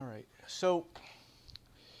So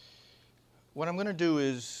what I'm going to do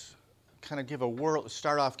is kind of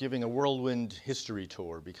start off giving a whirlwind history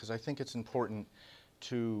tour, because I think it's important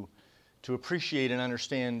to appreciate and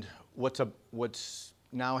understand what's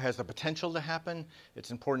now has the potential to happen.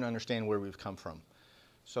 It's important to understand where we've come from.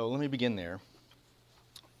 So let me begin there.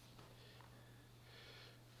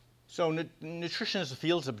 So nutrition as a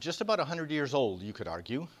field is just about 100 years old, you could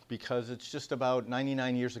argue, because it's just about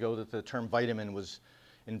 99 years ago that the term vitamin was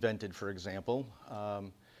invented, for example.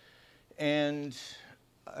 And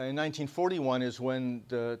in 1941 is when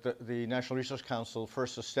the National Research Council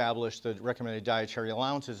first established the recommended dietary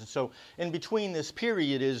allowances. And so in between this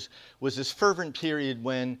period was this fervent period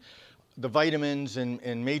when the vitamins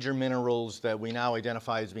and major minerals that we now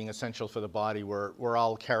identify as being essential for the body were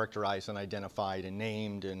all characterized and identified and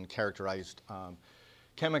named and characterized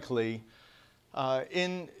chemically.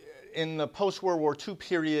 In the post-World War II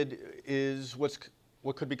period is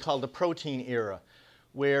what could be called the protein era,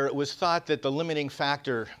 where it was thought that the limiting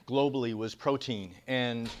factor globally was protein,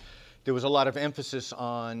 and there was a lot of emphasis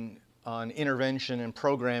on intervention and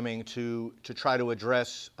programming to try to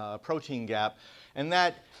address protein gap. And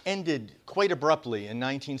that ended quite abruptly in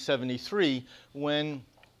 1973 when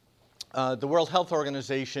the World Health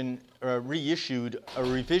Organization reissued a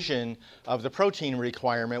revision of the protein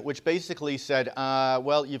requirement, which basically said,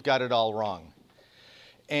 well, you've got it all wrong.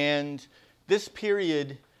 And this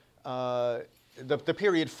period, the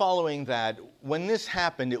period following that, when this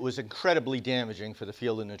happened, it was incredibly damaging for the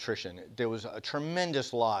field of nutrition. There was a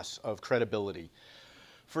tremendous loss of credibility.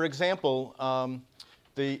 For example,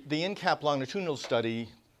 the INCAP longitudinal study,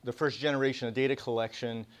 the first generation of data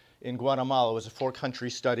collection in Guatemala, was a 4-country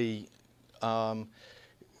study.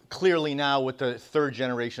 Clearly now with the third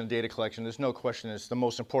generation of data collection, there's no question it's the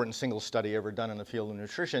most important single study ever done in the field of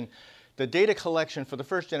nutrition. The data collection for the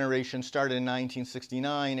first generation started in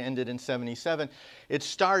 1969, ended in 77. It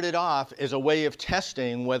started off as a way of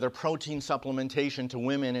testing whether protein supplementation to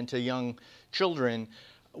women and to young children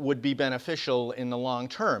would be beneficial in the long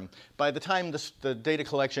term. By the time the data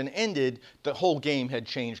collection ended, the whole game had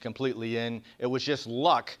changed completely, and it was just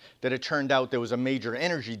luck that it turned out there was a major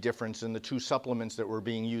energy difference in the two supplements that were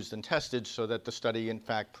being used and tested, so that the study in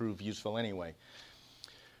fact proved useful anyway.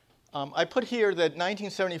 I put here that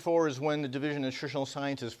 1974 is when the Division of Nutritional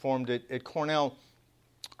Sciences formed at Cornell.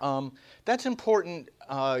 That's important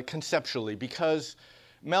conceptually, because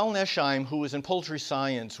Mel Nesheim, who was in poultry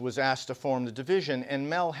science, was asked to form the division, and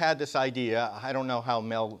Mel had this idea. I don't know how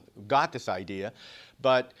Mel got this idea,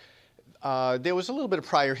 but there was a little bit of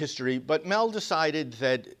prior history, but Mel decided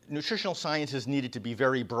that nutritional sciences needed to be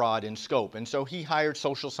very broad in scope, and so he hired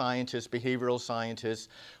social scientists, behavioral scientists,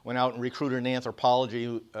 went out and recruited an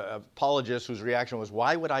anthropologist whose reaction was,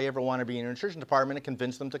 why would I ever want to be in a nutrition department, and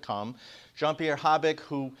convinced them to come. Jean-Pierre Habick,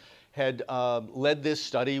 who had led this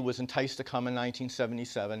study, was enticed to come in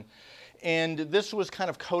 1977. And this was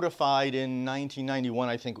kind of codified in 1991,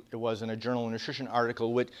 I think it was, in a Journal of Nutrition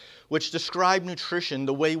article, which described nutrition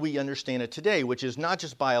the way we understand it today, which is not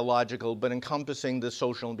just biological, but encompassing the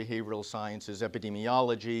social and behavioral sciences,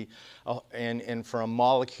 epidemiology, and from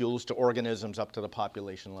molecules to organisms up to the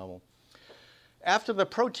population level. After the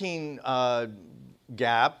protein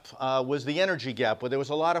gap was the energy gap, where there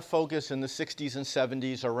was a lot of focus in the 60s and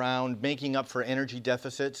 70s around making up for energy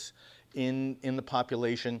deficits in the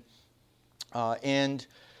population. And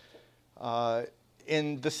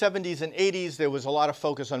in the 70s and 80s, there was a lot of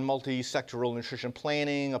focus on multi-sectoral nutrition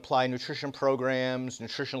planning, applied nutrition programs,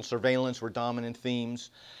 nutritional surveillance were dominant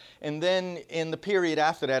themes. And then in the period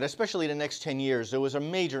after that, especially the next 10 years, there was a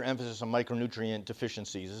major emphasis on micronutrient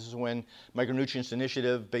deficiencies. This is when Micronutrients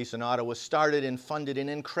Initiative, based in Ottawa, started and funded an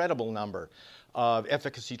incredible number of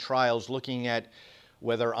efficacy trials looking at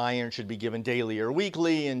whether iron should be given daily or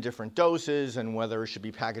weekly in different doses, and whether it should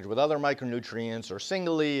be packaged with other micronutrients or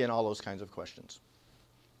singly, and all those kinds of questions.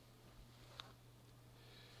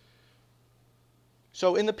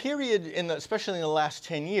 So in the period, especially in the last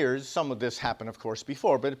 10 years, some of this happened, of course,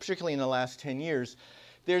 before, but particularly in the last 10 years,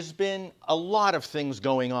 there's been a lot of things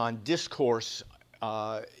going on, discourse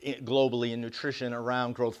globally in nutrition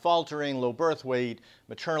around growth faltering, low birth weight,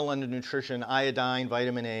 maternal undernutrition, iodine,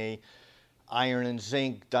 vitamin A, iron and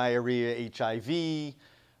zinc, diarrhea, HIV,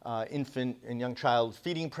 infant and young child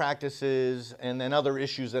feeding practices, and then other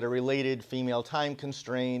issues that are related, female time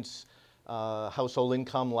constraints, household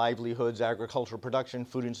income, livelihoods, agricultural production,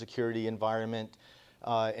 food insecurity, environment,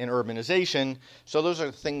 and urbanization. So those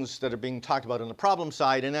are things that are being talked about on the problem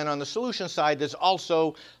side. And then on the solution side, there's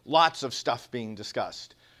also lots of stuff being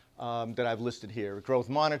discussed that I've listed here. Growth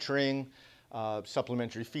monitoring,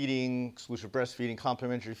 supplementary feeding, exclusive breastfeeding,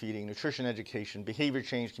 complementary feeding, nutrition education, behavior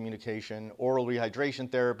change communication, oral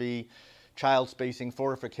rehydration therapy, child spacing,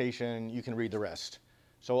 fortification. You can read the rest.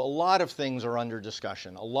 So a lot of things are under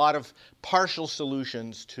discussion, a lot of partial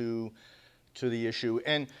solutions to the issue.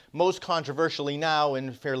 And most controversially now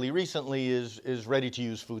and fairly recently is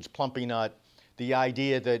ready-to-use foods, Plumpy Nut. The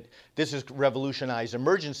idea that this has revolutionized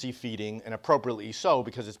emergency feeding, and appropriately so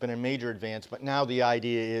because it's been a major advance, but now the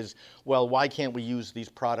idea is, well, why can't we use these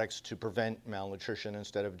products to prevent malnutrition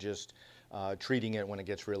instead of just treating it when it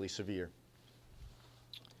gets really severe?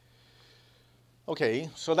 Okay,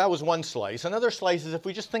 so that was one slice. Another slice is if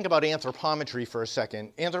we just think about anthropometry for a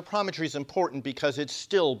second. Anthropometry is important because it's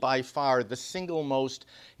still by far the single most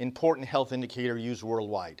important health indicator used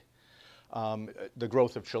worldwide, the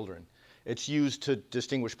growth of children. It's used to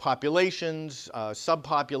distinguish populations,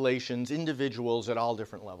 subpopulations, individuals at all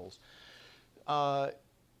different levels.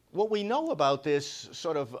 What we know about this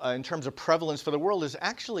sort of in terms of prevalence for the world is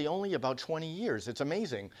actually only about 20 years. It's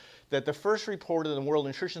amazing that the first report of the World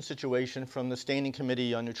Nutrition Situation from the Standing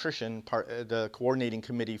Committee on Nutrition, the coordinating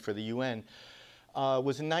committee for the UN,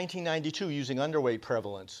 was in 1992 using underweight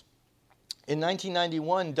prevalence. In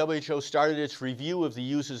 1991, WHO started its review of the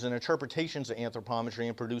uses and interpretations of anthropometry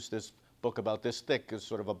and produced this book about this thick, as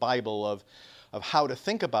sort of a Bible of how to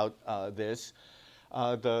think about this.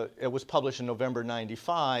 It was published in November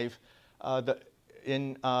 95.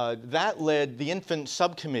 That led the infant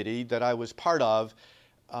subcommittee that I was part of,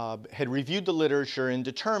 had reviewed the literature and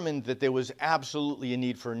determined that there was absolutely a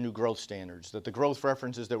need for new growth standards, that the growth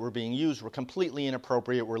references that were being used were completely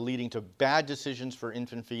inappropriate, were leading to bad decisions for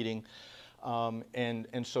infant feeding.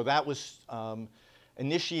 And so that was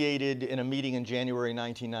initiated in a meeting in January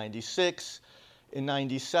 1996. In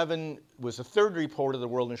 97 was the third report of the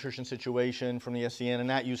World Nutrition Situation from the SCN, and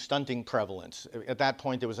that used stunting prevalence. At that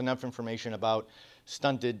point, there was enough information about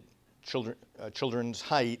stunted children's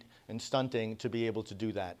height and stunting to be able to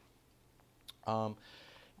do that.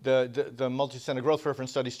 The multi-center growth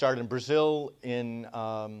reference study started in Brazil in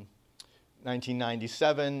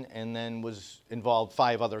 1997, and then involved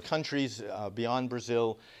 5 other countries beyond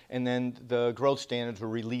Brazil, and then the growth standards were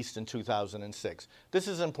released in 2006. This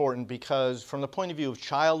is important because from the point of view of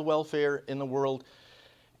child welfare in the world,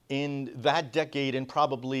 in that decade and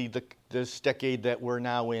probably this decade that we're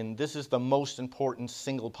now in, this is the most important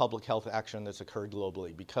single public health action that's occurred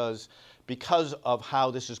globally because of how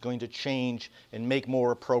this is going to change and make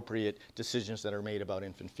more appropriate decisions that are made about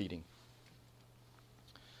infant feeding.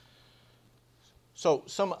 So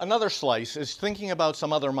another slice is thinking about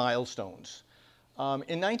some other milestones.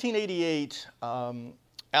 In 1988,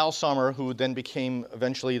 Al Sommer, who then became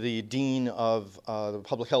eventually the dean of the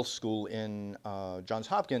public health school in Johns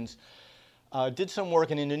Hopkins, did some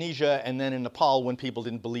work in Indonesia and then in Nepal when people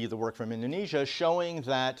didn't believe the work from Indonesia, showing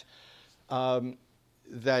that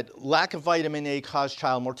lack of vitamin A caused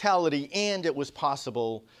child mortality, and it was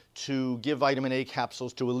possible to give vitamin A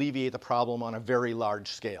capsules to alleviate the problem on a very large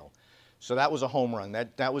scale. So that was a home run.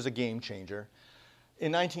 That was a game changer.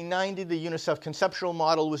 In 1990, the UNICEF conceptual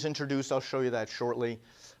model was introduced. I'll show you that shortly.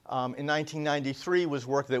 In 1993 was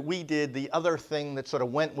work that we did. The other thing that sort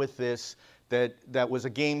of went with this that was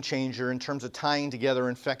a game changer in terms of tying together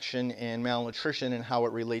infection and malnutrition and how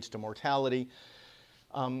it relates to mortality.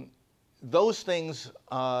 Those things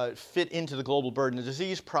fit into the Global Burden of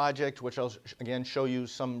Disease Project, which I'll again show you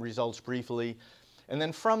some results briefly. And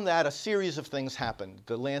then from that, a series of things happened.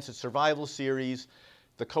 The Lancet Survival Series,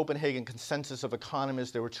 the Copenhagen Consensus of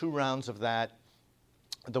Economists, there were 2 rounds of that.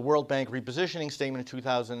 The World Bank Repositioning Statement in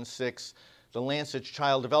 2006, the Lancet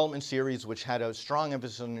Child Development Series, which had a strong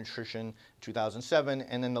emphasis on nutrition in 2007,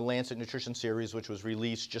 and then the Lancet Nutrition Series, which was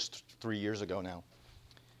released just 3 years ago now.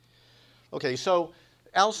 Okay, so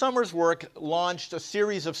Al Sommer's work launched a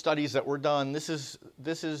series of studies that were done. This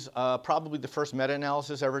is probably the first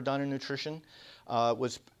meta-analysis ever done in nutrition.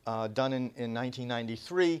 Was done in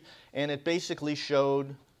 1993, and it basically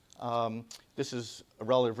showed, this is a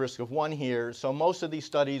relative risk of 1 here, so most of these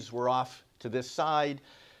studies were off to this side,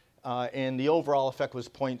 and the overall effect was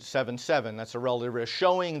 0.77. That's a relative risk,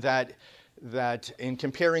 showing that in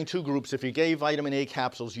comparing 2 groups, if you gave vitamin A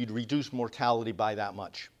capsules, you'd reduce mortality by that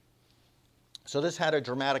much. So this had a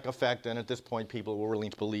dramatic effect, and at this point, people were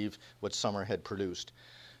willing to believe what Sommer had produced.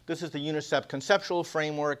 This is the UNICEF conceptual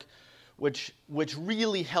framework, which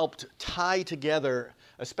really helped tie together,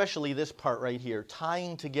 especially this part right here,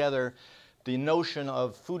 tying together the notion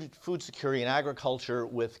of food security and agriculture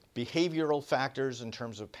with behavioral factors in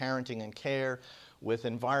terms of parenting and care, with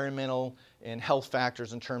environmental and health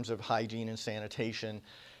factors in terms of hygiene and sanitation,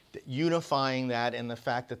 unifying that and the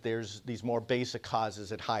fact that there's these more basic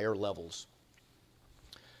causes at higher levels.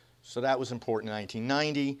 So that was important in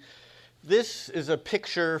 1990. This is a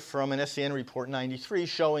picture from an SCN report in 93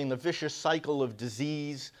 showing the vicious cycle of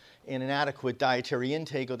disease and inadequate dietary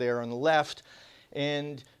intake there on the left.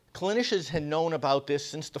 And clinicians had known about this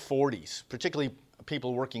since the 40s, particularly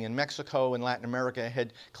people working in Mexico and Latin America.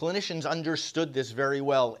 Clinicians understood this very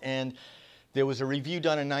well. And there was a review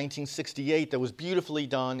done in 1968 that was beautifully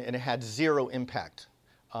done, and it had zero impact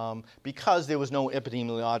because there was no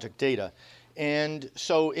epidemiologic data. And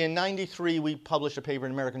so in 93, we published a paper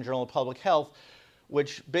in American Journal of Public Health,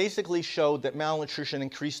 which basically showed that malnutrition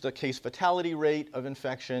increased the case fatality rate of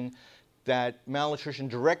infection, that malnutrition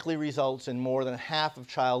directly results in more than half of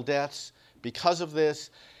child deaths because of this,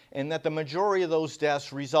 and that the majority of those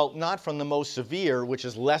deaths result not from the most severe, which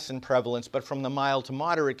is less in prevalence, but from the mild to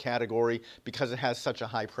moderate category because it has such a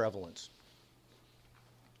high prevalence.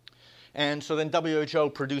 And so then WHO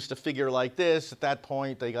produced a figure like this. At that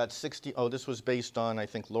point, they got 60. Oh, this was based on, I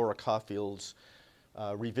think, Laura Caulfield's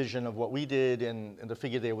revision of what we did, and the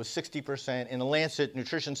figure there was 60%. In the Lancet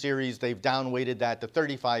Nutrition Series, they've downweighted that to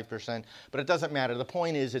 35%, but it doesn't matter. The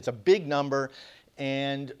point is it's a big number,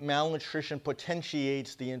 and malnutrition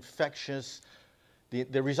potentiates the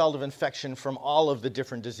the result of infection from all of the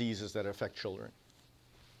different diseases that affect children.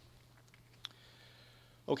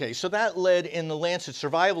 Okay, so that led in the Lancet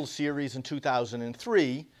Survival Series in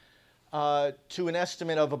 2003 to an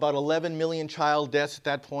estimate of about 11 million child deaths at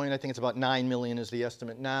that point. I think it's about 9 million is the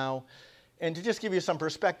estimate now. And to just give you some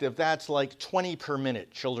perspective, that's like 20 per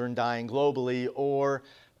minute children dying globally, or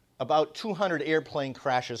about 200 airplane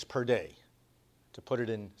crashes per day, to put it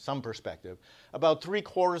in some perspective. About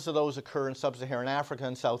 3/4 of those occur in sub-Saharan Africa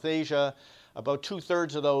and South Asia. About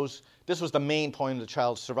 2/3 of those, this was the main point of the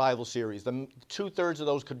Child Survival Series, 2/3 of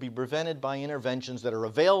those could be prevented by interventions that are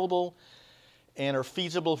available and are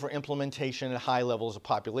feasible for implementation at high levels of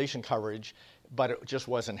population coverage, but it just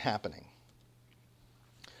wasn't happening.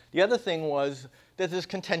 The other thing was that there's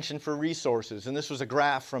contention for resources, and this was a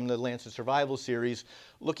graph from the Lancet Survival Series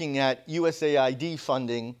looking at USAID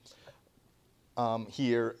funding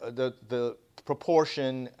here, the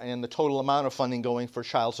proportion and the total amount of funding going for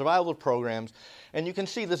child survival programs. And you can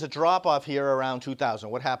see there's a drop-off here around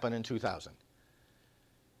 2000. What happened in 2000?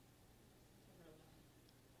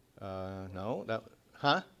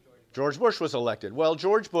 George Bush was elected. Well,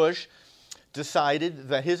 George Bush decided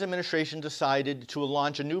that his administration decided to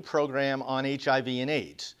launch a new program on HIV and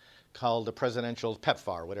AIDS called the Presidential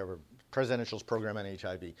PEPFAR, whatever, Presidential's Program on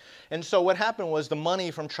HIV. And so what happened was the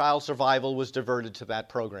money from child survival was diverted to that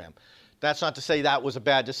program. That's not to say that was a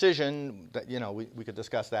bad decision. That, we could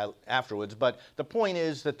discuss that afterwards. But the point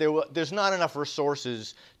is that there's not enough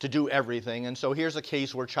resources to do everything. And so here's a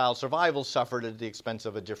case where child survival suffered at the expense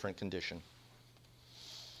of a different condition.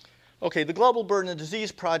 Okay, the Global Burden of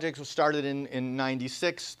Disease Project was started in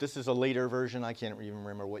 96. This is a later version. I can't even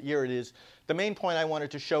remember what year it is. The main point I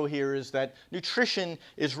wanted to show here is that nutrition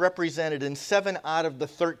is represented in 7 out of the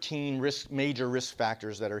 13 major risk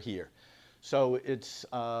factors that are here. So it's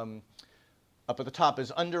up at the top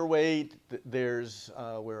is underweight. There's,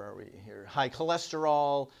 where are we here? High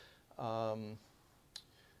cholesterol.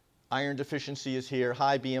 Iron deficiency is here.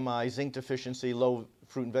 High BMI, zinc deficiency, low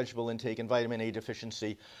fruit and vegetable intake, and vitamin A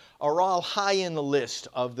deficiency are all high in the list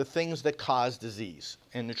of the things that cause disease,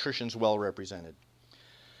 and nutrition's well represented.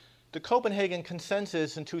 The Copenhagen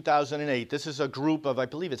Consensus in 2008, this is a group of, I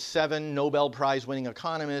believe it's 7 Nobel Prize winning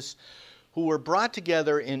economists who were brought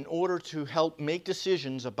together in order to help make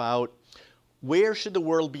decisions about where should the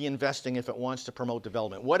world be investing if it wants to promote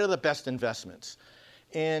development? What are the best investments?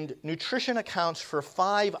 And nutrition accounts for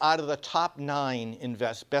 5 out of the top 9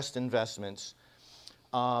 best investments,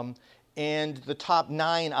 and the top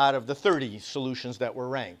 9 out of the 30 solutions that were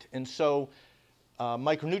ranked. And so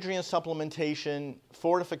micronutrient supplementation,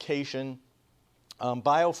 fortification,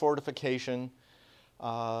 biofortification,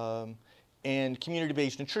 and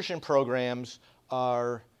community-based nutrition programs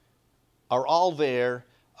are all there.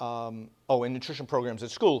 And nutrition programs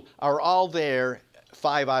at school are all there,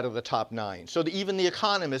 5 out of the top 9. So even the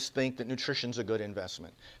economists think that nutrition's a good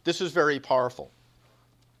investment. This is very powerful.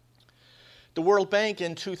 The World Bank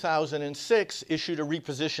in 2006 issued a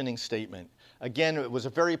repositioning statement. Again, it was a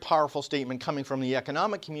very powerful statement coming from the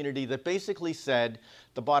economic community that basically said,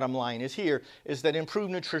 the bottom line is here, is that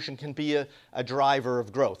improved nutrition can be a driver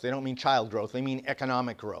of growth. They don't mean child growth, they mean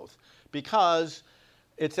economic growth. Because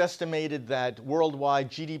it's estimated that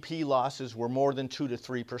worldwide GDP losses were more than 2 to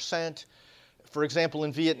 3%. For example,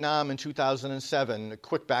 in Vietnam in 2007, a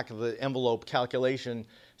quick back-of-the-envelope calculation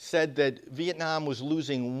said that Vietnam was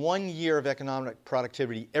losing 1 year of economic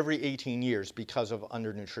productivity every 18 years because of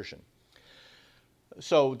undernutrition.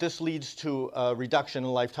 So this leads to a reduction in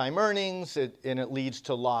lifetime earnings, and it leads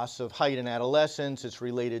to loss of height in adolescence. It's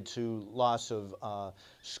related to loss of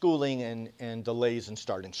schooling and delays in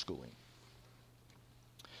starting schooling.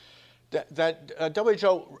 The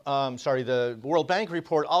World Bank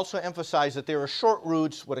report also emphasized that there are short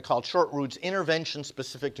routes, what are called short routes, interventions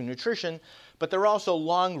specific to nutrition, but there are also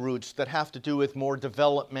long routes that have to do with more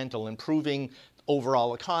developmental, improving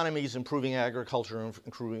overall economies, improving agriculture,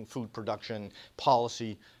 improving food production,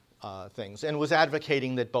 policy things, and was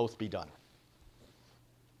advocating that both be done.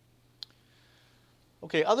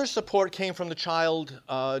 Okay, other support came from the child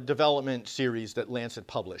development series that Lancet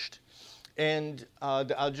published. And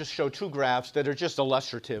I'll just show two graphs that are just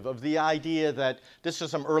illustrative of the idea that this is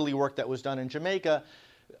some early work that was done in Jamaica.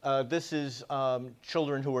 This is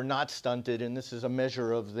children who are not stunted, and this is a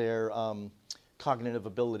measure of their cognitive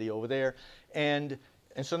ability over there. And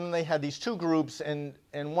so then they had these two groups, and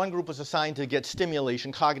one group was assigned to get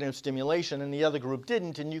stimulation, cognitive stimulation, and the other group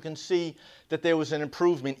didn't. And you can see that there was an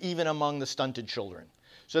improvement even among the stunted children.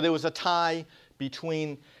 So there was a tie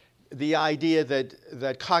between the idea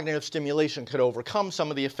that cognitive stimulation could overcome some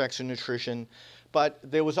of the effects of nutrition, but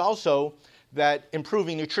there was also that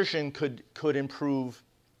improving nutrition could improve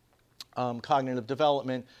cognitive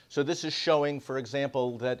development. So this is showing, for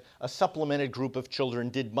example, that a supplemented group of children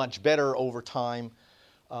did much better over time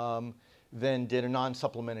than did a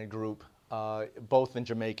non-supplemented group, both in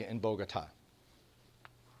Jamaica and Bogota.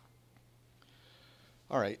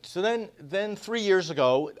 All right, so then 3 years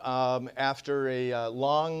ago, after a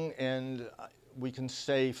long and we can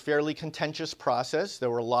say fairly contentious process, there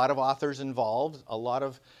were a lot of authors involved, a lot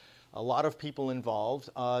of people involved.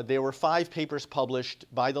 There were 5 papers published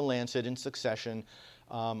by the Lancet in succession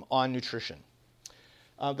on nutrition.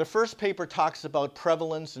 The first paper talks about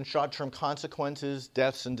prevalence and short-term consequences,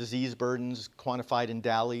 deaths and disease burdens quantified in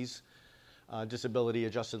DALYs,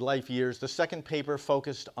 disability-adjusted life years. The second paper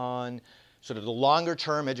focused on sort of the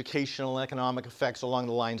longer-term educational and economic effects along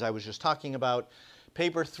the lines I was just talking about.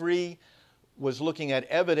 Paper 3 was looking at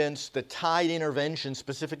evidence that tied interventions,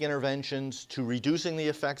 specific interventions, to reducing the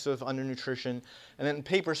effects of undernutrition. And then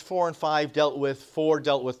papers 4 and 5 dealt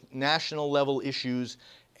with national level issues,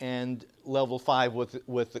 and level 5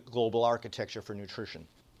 with the global architecture for nutrition.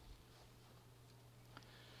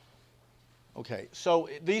 Okay, so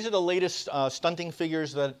these are the latest stunting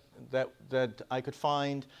figures that I could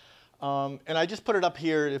find. And I just put it up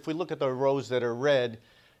here. If we look at the rows that are red,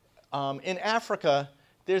 in Africa,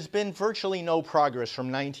 there's been virtually no progress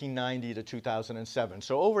from 1990 to 2007.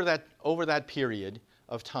 So over that period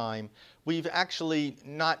of time, we've actually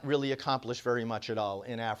not really accomplished very much at all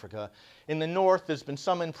in Africa. In the north, there's been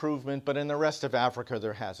some improvement, but in the rest of Africa,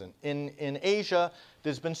 there hasn't. In Asia,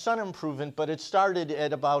 there's been some improvement, but it started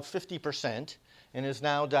at about 50% and is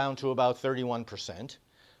now down to about 31%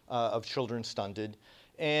 of children stunted.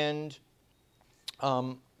 And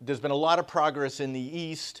there's been a lot of progress in the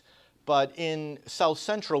East, but in South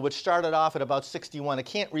Central, which started off at about 61, it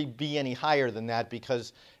can't really be any higher than that,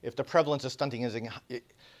 because if the prevalence of stunting is,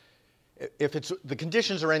 the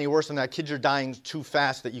conditions are any worse than that, kids are dying too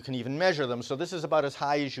fast that you can even measure them. So this is about as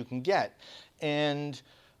high as you can get. And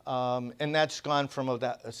that's gone from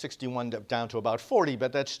about 61 down to about 40,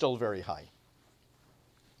 but that's still very high.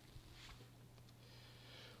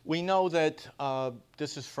 We know that,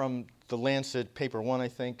 this is from the Lancet, paper 1, I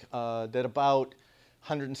think, that about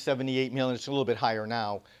 178 million, it's a little bit higher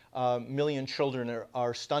now, million children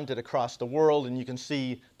are stunted across the world, and you can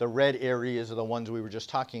see the red areas are the ones we were just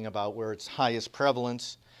talking about where it's highest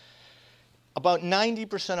prevalence. About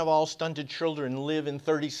 90% of all stunted children live in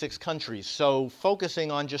 36 countries, so focusing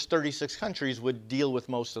on just 36 countries would deal with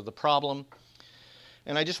most of the problem.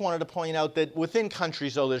 And I just wanted to point out that within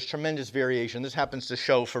countries, though, there's tremendous variation. This happens to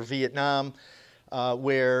show for Vietnam,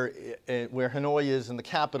 where Hanoi is in the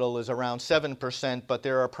capital, is around 7%, but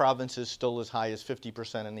there are provinces still as high as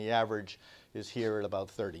 50%, and the average is here at about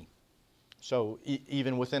 30%. So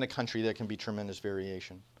even within a country, there can be tremendous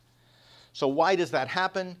variation. So why does that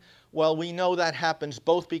happen? Well, we know that happens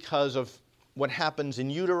both because of what happens in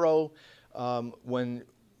utero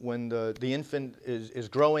when the infant is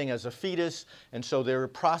growing as a fetus, and so there are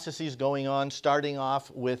processes going on, starting off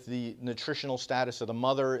with the nutritional status of the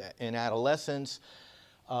mother in adolescence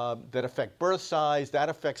that affect birth size, that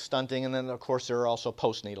affects stunting, and then of course there are also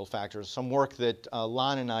postnatal factors. Some work that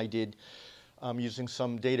Lon and I did using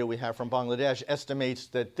some data we have from Bangladesh estimates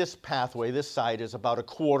that this pathway, this side, is about a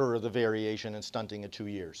quarter of the variation in stunting at 2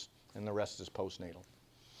 years, and the rest is postnatal.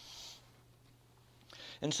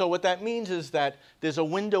 And so what that means is that there's a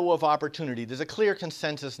window of opportunity. There's a clear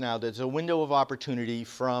consensus now that there's a window of opportunity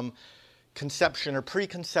from conception or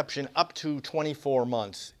preconception up to 24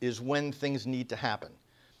 months is when things need to happen.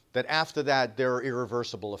 That after that, there are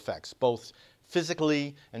irreversible effects, both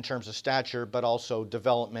physically in terms of stature, but also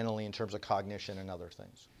developmentally in terms of cognition and other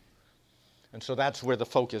things. And so that's where the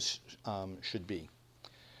focus should be.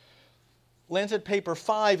 Lancet paper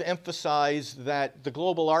 5 emphasized that the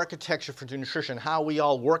global architecture for nutrition, how we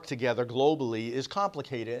all work together globally, is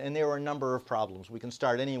complicated, and there are a number of problems. We can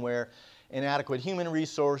start anywhere: inadequate human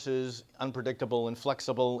resources, unpredictable and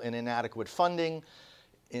flexible and inadequate funding,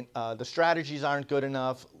 the strategies aren't good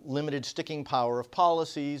enough, limited sticking power of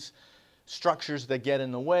policies, structures that get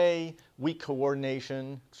in the way, weak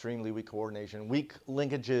coordination, extremely weak coordination, weak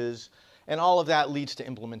linkages, and all of that leads to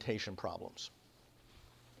implementation problems.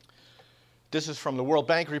 This is from the World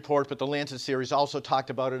Bank report, but the Lancet series also talked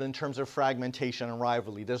about it in terms of fragmentation and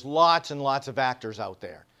rivalry. There's lots and lots of actors out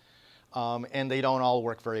there, and they don't all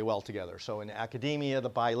work very well together. So in academia, the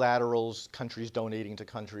bilaterals, countries donating to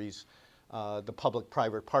countries, the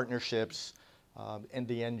public-private partnerships, and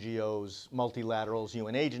the NGOs, multilaterals,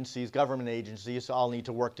 UN agencies, government agencies, all need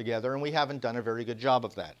to work together, and we haven't done a very good job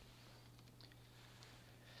of that.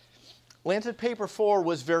 Lancet paper 4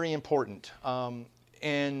 was very important,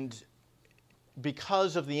 and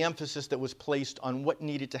because of the emphasis that was placed on what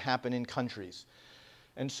needed to happen in countries.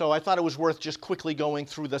 And so I thought it was worth just quickly going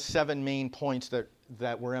through the 7 main points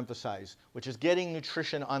that were emphasized, which is getting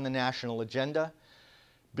nutrition on the national agenda,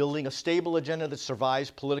 building a stable agenda that survives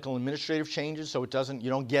political and administrative changes so you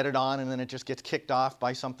don't get it on and then it just gets kicked off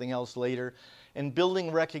by something else later, and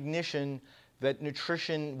building recognition that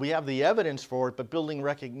nutrition, we have the evidence for it, but building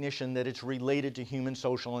recognition that it's related to human,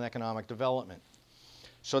 social, and economic development.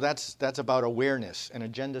 So that's about awareness and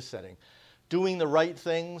agenda setting. Doing the right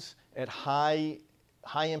things at high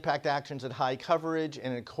impact actions at high coverage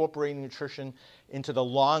and incorporating nutrition into the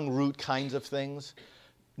long route kinds of things.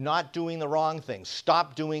 Not doing the wrong things.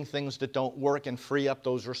 Stop doing things that don't work and free up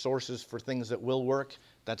those resources for things that will work.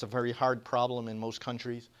 That's a very hard problem in most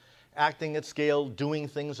countries. Acting at scale, doing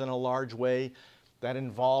things in a large way that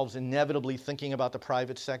involves inevitably thinking about the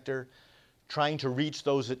private sector, trying to reach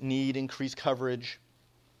those that need increased coverage.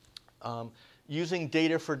 Using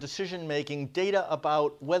data for decision making, data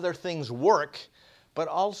about whether things work, but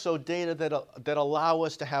also data that allow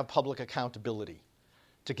us to have public accountability,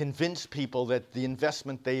 to convince people that the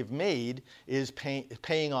investment they've made is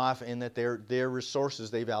paying off and that their resources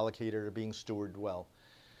they've allocated are being stewarded well.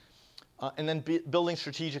 And then building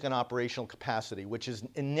strategic and operational capacity, which is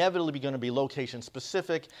inevitably going to be location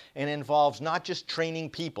specific and involves not just training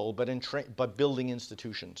people, but building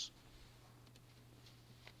institutions.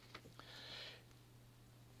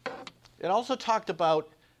 It also talked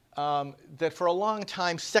about that for a long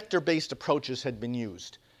time, sector-based approaches had been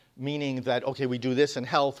used, meaning that, okay, we do this in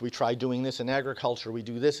health, we try doing this in agriculture, we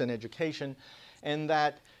do this in education, and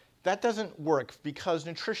that doesn't work because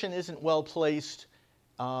nutrition isn't well placed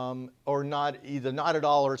or either not at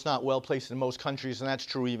all or it's not well placed in most countries, and that's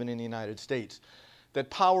true even in the United States.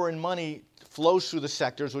 That power and money flows through the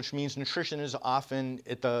sectors, which means nutrition is often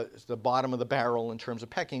at the bottom of the barrel in terms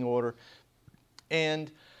of pecking order,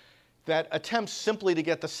 and that attempts simply to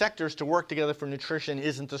get the sectors to work together for nutrition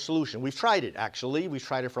isn't the solution. We've tried it, actually. We've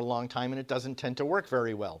tried it for a long time, and it doesn't tend to work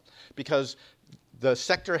very well because the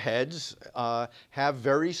sector heads have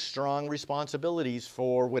very strong responsibilities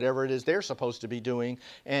for whatever it is they're supposed to be doing,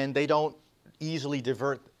 and they don't easily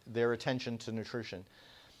divert their attention to nutrition.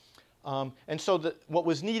 And so what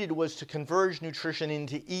was needed was to converge nutrition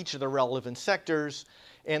into each of the relevant sectors,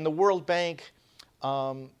 and the World Bank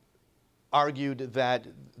argued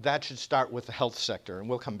that should start with the health sector, and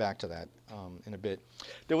we'll come back to that in a bit.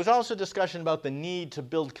 There was also discussion about the need to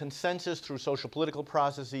build consensus through social political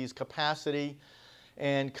processes, capacity,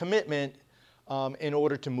 and commitment in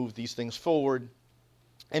order to move these things forward.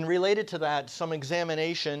 And related to that, some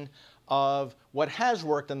examination of what has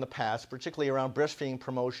worked in the past, particularly around breastfeeding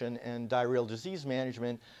promotion and diarrheal disease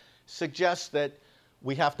management, suggests that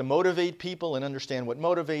we have to motivate people and understand what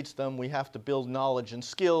motivates them. We have to build knowledge and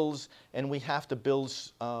skills, and we have to build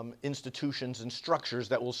institutions and structures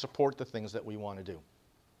that will support the things that we want to do.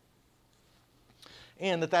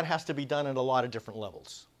 And that has to be done at a lot of different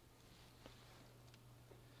levels.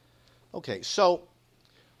 Okay, so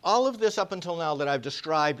all of this up until now that I've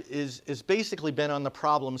described is basically been on the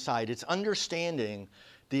problem side. It's understanding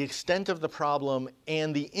the extent of the problem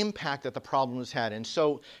and the impact that the problem has had. And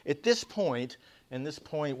so at this point, and this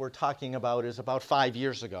point we're talking about is about 5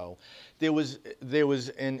 years ago, there was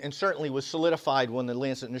and certainly was solidified when the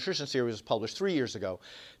Lancet Nutrition series was published 3 years ago,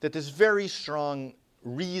 that there's very strong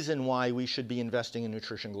reason why we should be investing in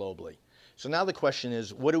nutrition globally. So now the question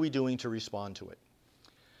is, what are we doing to respond to it?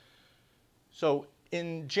 So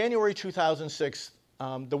in January 2006,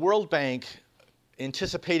 the World Bank,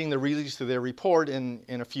 anticipating the release of their report in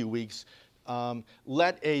a few weeks,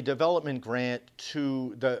 let a development grant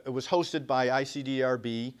it was hosted by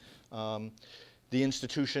ICDRB, the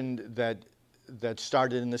institution that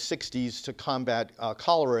started in the 60s to combat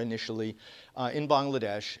cholera initially in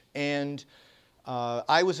Bangladesh. And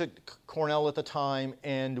I was at Cornell at the time,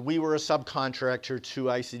 and we were a subcontractor to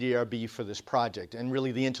ICDRB for this project, and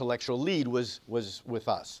really the intellectual lead was with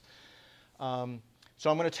us. So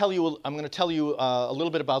I'm going to tell you a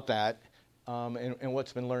little bit about that and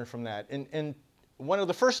what's been learned from that. And one of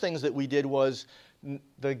the first things that we did was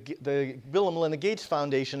the Bill and Melinda Gates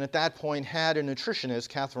Foundation at that point had a nutritionist,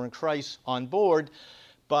 Catherine Kreis, on board,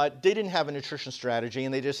 but they didn't have a nutrition strategy,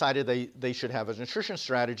 and they decided they should have a nutrition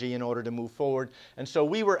strategy in order to move forward. And so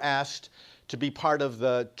we were asked to be part of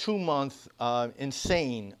the 2-month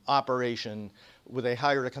insane operation where they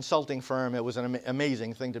hired a consulting firm. It was an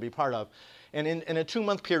amazing thing to be part of. And in a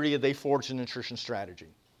 2-month period, they forged a nutrition strategy.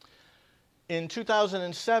 In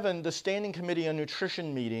 2007, the Standing Committee on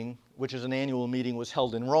Nutrition meeting, which is an annual meeting, was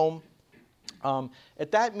held in Rome.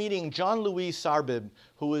 At that meeting, Jean-Louis Sarbib,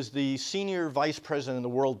 who is the senior vice president of the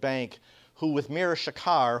World Bank, who with Mira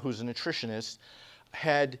Shakar, who's a nutritionist,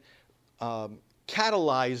 had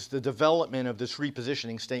catalyzed the development of this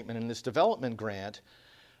repositioning statement and this development grant,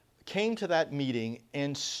 came to that meeting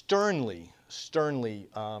and sternly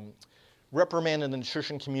reprimanded the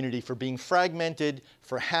nutrition community for being fragmented,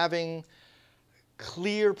 for having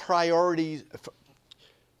clear priorities,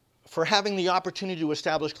 for having the opportunity to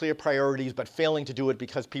establish clear priorities, but failing to do it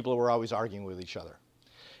because people were always arguing with each other.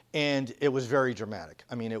 And it was very dramatic.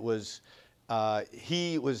 I mean, he was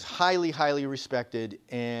highly, highly respected,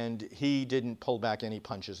 and he didn't pull back any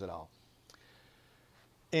punches at all.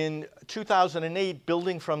 In 2008,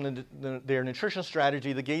 building from their nutrition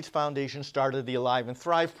strategy, the Gates Foundation started the Alive and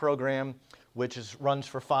Thrive program, which runs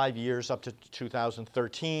for 5 years up to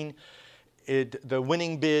 2013. The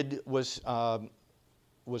winning bid was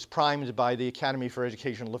primed by the Academy for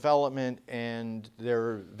Educational Development and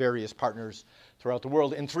their various partners throughout the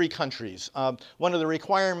world in 3 countries. One of the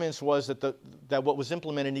requirements was that what was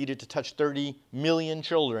implemented needed to touch 30 million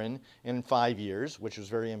children in 5 years, which was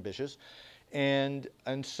very ambitious. And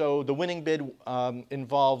so the winning bid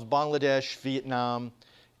involved Bangladesh, Vietnam,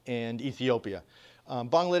 and Ethiopia.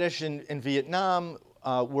 Bangladesh and Vietnam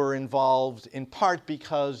were involved in part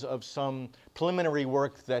because of some preliminary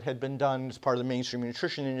work that had been done as part of the Mainstream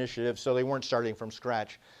Nutrition Initiative, so they weren't starting from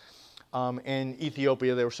scratch. And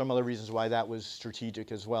Ethiopia, there were some other reasons why that was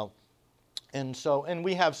strategic as well. And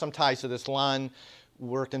we have some ties to this. Lan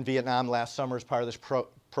worked in Vietnam last summer as part of this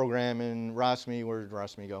program, and Rasmi, where did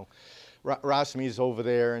Rasmi go? Rasmi's over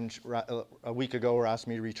there, and a week ago,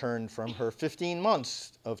 Rasmi returned from her 15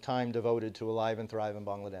 months of time devoted to Alive and Thrive in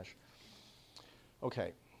Bangladesh.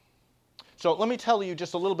 Okay. So let me tell you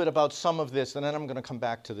just a little bit about some of this, and then I'm going to come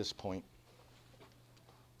back to this point.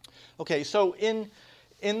 Okay, so in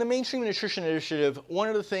the Mainstream Nutrition Initiative, one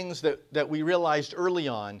of the things that we realized early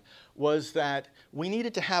on was that we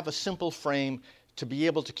needed to have a simple frame to be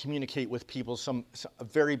able to communicate with people a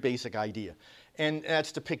very basic idea. And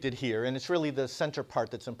that's depicted here, and it's really the center part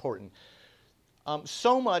that's important.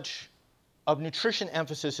 So much of nutrition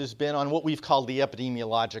emphasis has been on what we've called the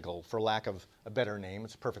epidemiological, for lack of a better name.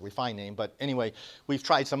 It's a perfectly fine name, but anyway, we've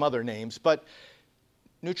tried some other names. But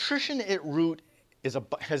nutrition at root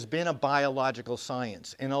has been a biological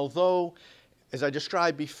science. And although, as I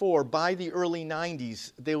described before, by the early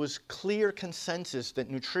 90s, there was clear consensus that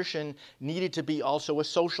nutrition needed to be also a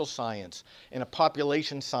social science and a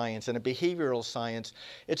population science and a behavioral science.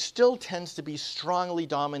 It still tends to be strongly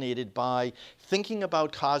dominated by thinking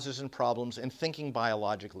about causes and problems and thinking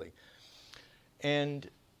biologically. And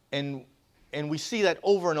we see that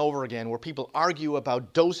over and over again, where people argue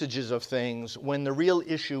about dosages of things when the real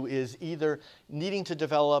issue is either needing to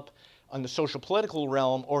develop on the social political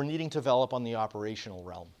realm or needing to develop on the operational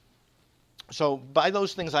realm. So by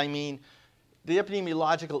those things I mean the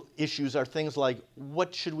epidemiological issues are things like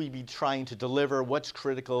what should we be trying to deliver, what's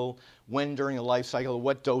critical, when during a life cycle,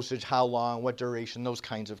 what dosage, how long, what duration, those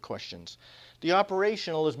kinds of questions. The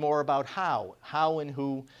operational is more about how and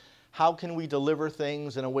who. How can we deliver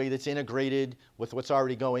things in a way that's integrated with what's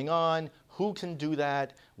already going on? Who can do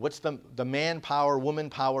that? What's the manpower, woman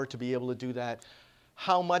power to be able to do that?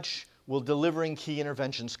 How much will delivering key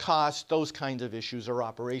interventions cost? Those kinds of issues are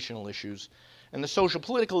operational issues. And the social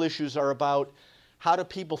political issues are about how do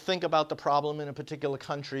people think about the problem in a particular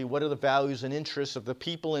country? What are the values and interests of the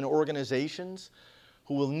people and organizations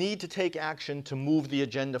who will need to take action to move the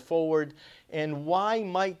agenda forward, and why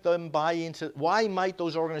might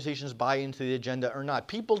those organizations buy into the agenda or not?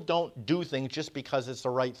 People don't do things just because it's the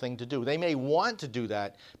right thing to do. They may want to do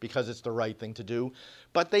that because it's the right thing to do,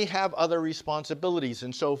 but they have other responsibilities.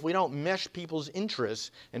 And so if we don't mesh people's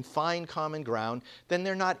interests and find common ground, then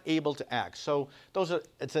they're not able to act. So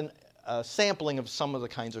it's a sampling of some of the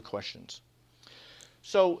kinds of questions.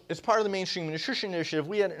 So as part of the Mainstream Nutrition Initiative,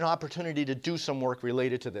 we had an opportunity to do some work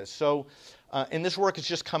related to this. So, and this work has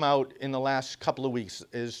just come out in the last couple of weeks,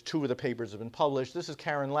 as 2 of the papers have been published. This is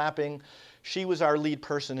Karen Lapping. She was our lead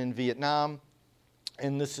person in Vietnam,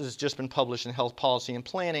 and this has just been published in Health Policy and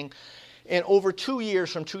Planning. And over 2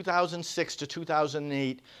 years, from 2006 to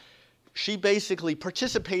 2008, she basically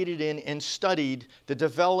participated in and studied the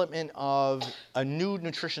development of a new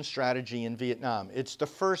nutrition strategy in Vietnam. It's the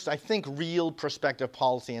first, I think, real prospective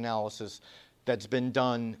policy analysis that's been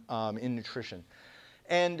done in nutrition.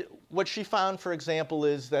 And what she found, for example,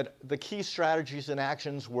 is that the key strategies and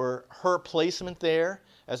actions were her placement there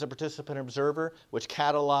as a participant observer, which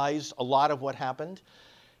catalyzed a lot of what happened,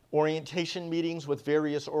 orientation meetings with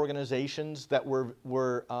various organizations that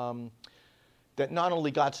that not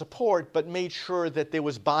only got support, but made sure that there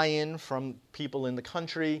was buy-in from people in the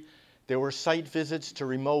country. There were site visits to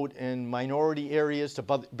remote and minority areas to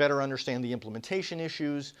better understand the implementation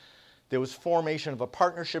issues. There was formation of a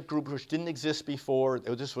partnership group which didn't exist before.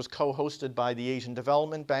 This was co-hosted by the Asian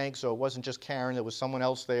Development Bank, so it wasn't just Karen, there was someone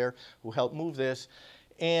else there who helped move this,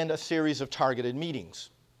 and a series of targeted meetings.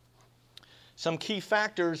 Some key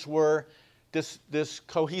factors were this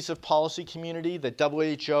cohesive policy community that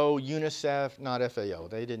WHO, UNICEF, not FAO,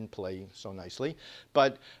 they didn't play so nicely,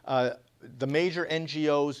 but the major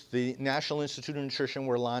NGOs, the National Institute of Nutrition,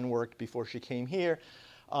 where Lan worked before she came here,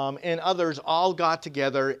 and others all got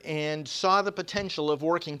together and saw the potential of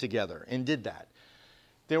working together and did that.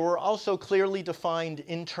 There were also clearly defined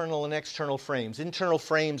internal and external frames. Internal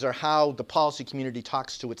frames are how the policy community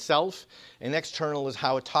talks to itself, and external is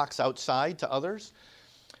how it talks outside to others.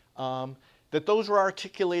 That those were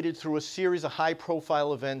articulated through a series of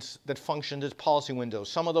high-profile events that functioned as policy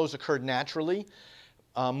windows. Some of those occurred naturally.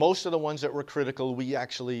 Most of the ones that were critical we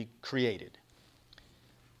actually created.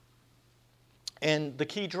 And the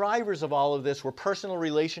key drivers of all of this were personal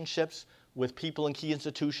relationships with people in key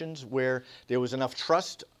institutions where there was enough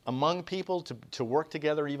trust among people to work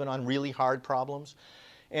together even on really hard problems,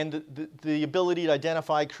 and the ability to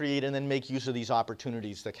identify, create, and then make use of these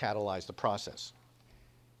opportunities that catalyze the process.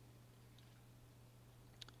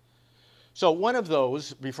 So one of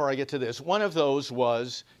those, before I get to this, one of those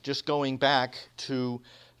was just going back to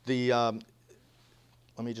the, let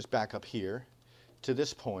me just back up here to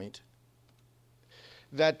this point,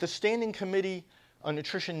 that the Standing Committee on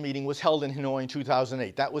Nutrition meeting was held in Hanoi in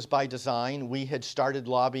 2008. That was by design. We had started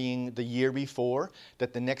lobbying the year before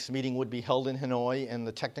that the next meeting would be held in Hanoi, and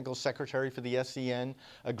the technical secretary for the SCN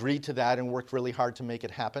agreed to that and worked really hard to make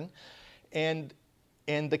it happen. And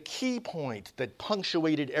the key point that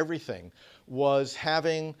punctuated everything was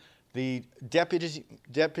having the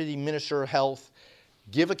Deputy Minister of Health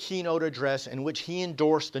give a keynote address in which he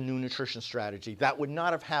endorsed the new nutrition strategy. That would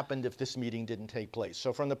not have happened if this meeting didn't take place.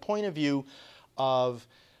 So from the point of view of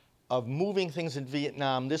moving things in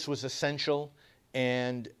Vietnam, this was essential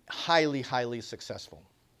and highly, highly successful.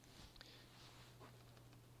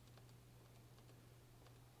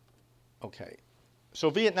 Okay. So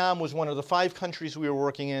Vietnam was one of the 5 countries we were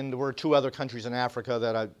working in. There were 2 other countries in Africa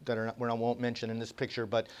that I won't mention in this picture,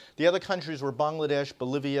 but the other countries were Bangladesh,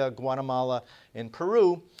 Bolivia, Guatemala, and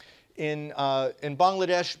Peru. In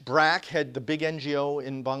Bangladesh, BRAC, the big NGO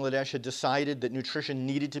in Bangladesh, had decided that nutrition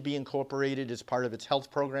needed to be incorporated as part of its health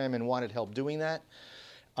program and wanted help doing that.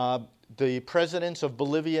 The presidents of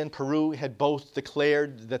Bolivia and Peru had both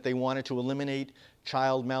declared that they wanted to eliminate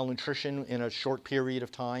child malnutrition in a short period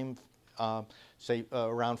of time, say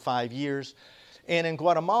around 5 years. And in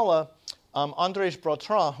Guatemala, Andrés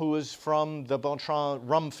Beltrán, who is from the Beltrán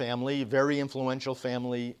rum family, very influential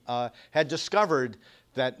family, had discovered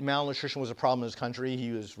that malnutrition was a problem in his country.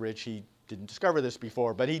 He was rich. He didn't discover this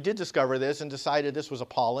before, but he did discover this and decided this was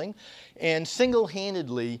appalling, and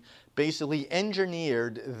single-handedly basically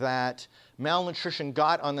engineered that malnutrition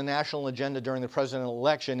got on the national agenda during the presidential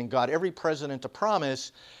election and got every president to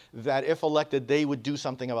promise that if elected, they would do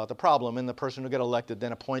something about the problem. And the person who got elected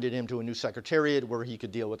then appointed him to a new secretariat where he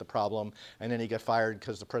could deal with the problem. And then he got fired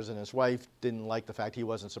because the president's wife didn't like the fact he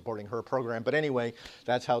wasn't supporting her program. But anyway,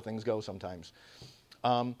 that's how things go sometimes.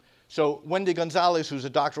 So Wendy Gonzalez, who's a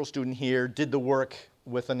doctoral student here, did the work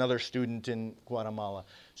with another student in Guatemala.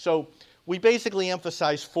 So we basically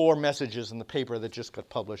emphasized 4 messages in the paper that just got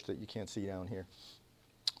published that you can't see down here.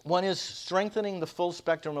 One is strengthening the full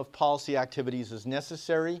spectrum of policy activities is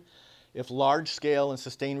necessary if large-scale and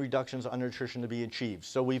sustained reductions of undernutrition to be achieved.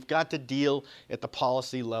 So we've got to deal at the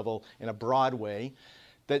policy level in a broad way.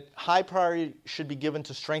 That high priority should be given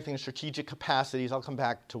to strengthening strategic capacities. I'll come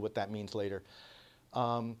back to what that means later.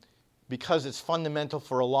 Because it's fundamental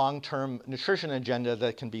for a long-term nutrition agenda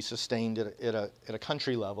that can be sustained at a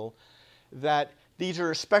country level. That these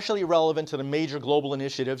are especially relevant to the major global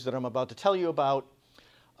initiatives that I'm about to tell you about,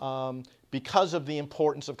 because of the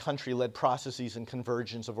importance of country-led processes and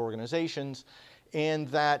convergence of organizations, and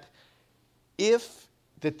that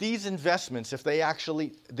these investments, if they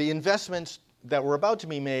actually, the investments that were about to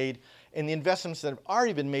be made and the investments that have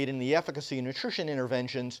already been made in the efficacy of nutrition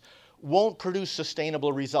interventions won't produce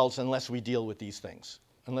sustainable results unless we deal with these things,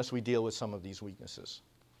 unless we deal with some of these weaknesses.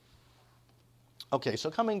 Okay, so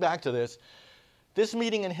coming back to this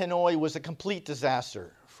meeting in Hanoi was a complete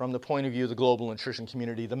disaster from the point of view of the global nutrition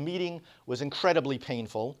community. The meeting was incredibly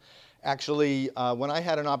painful. Actually, when I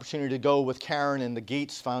had an opportunity to go with Karen and the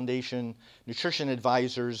Gates Foundation nutrition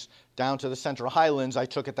advisors down to the Central Highlands, I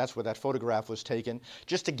took it, that's where that photograph was taken,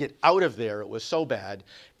 just to get out of there. It was so bad.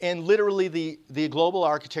 And literally the global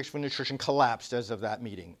architecture for nutrition collapsed as of that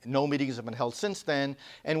meeting. No meetings have been held since then,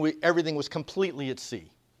 and everything was completely at sea.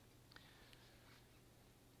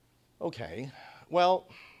 Okay, well,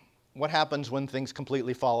 what happens when things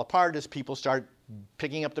completely fall apart is people start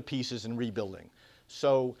picking up the pieces and rebuilding.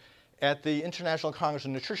 So at the International Congress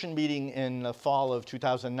of Nutrition meeting in the fall of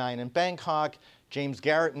 2009 in Bangkok, James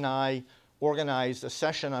Garrett and I organized a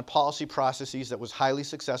session on policy processes that was highly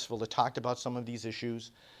successful that talked about some of these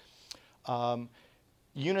issues.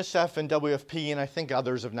 UNICEF and WFP, and I think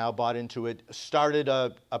others have now bought into it, started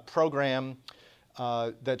a program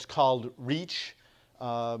that's called REACH,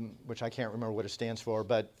 which I can't remember what it stands for,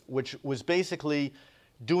 but which was basically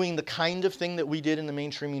doing the kind of thing that we did in the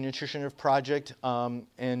Mainstreaming Nutrition Project,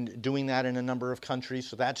 and doing that in a number of countries.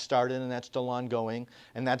 So that started, and that's still ongoing,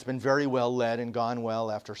 and that's been very well led and gone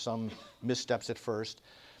well after some missteps at first.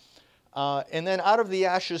 And then out of the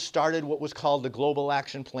ashes started what was called the Global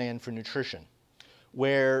Action Plan for Nutrition,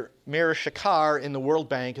 where Mira Shakar in the World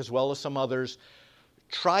Bank, as well as some others,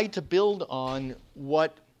 tried to build on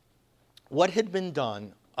what had been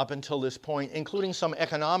done up until this point, including some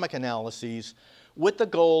economic analyses, with the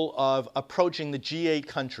goal of approaching the G8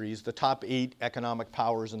 countries, the top 8 economic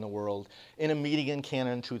powers in the world, in a meeting in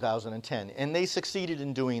Canada in 2010. And they succeeded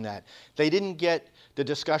in doing that. They didn't get the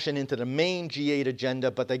discussion into the main G8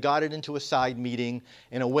 agenda, but they got it into a side meeting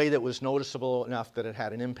in a way that was noticeable enough that it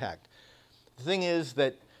had an impact. The thing is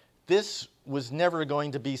that this was never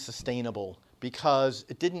going to be sustainable because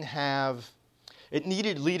it didn't have, it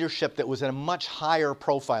needed leadership that was at a much higher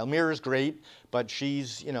profile. Mira's great, but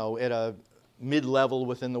she's, at a mid-level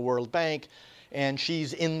within the World Bank, and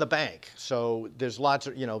she's in the bank. So there's lots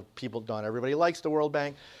of, people, not everybody likes the World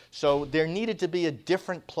Bank. So there needed to be a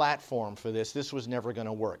different platform for this. This was never going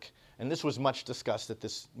to work. And this was much discussed at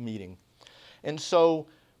this meeting. And so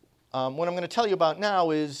what I'm going to tell you about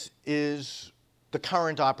now is the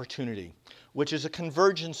current opportunity, which is a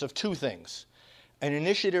convergence of two things. An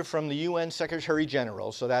initiative from the UN Secretary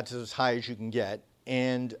General, so that's as high as you can get,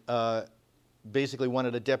 and basically one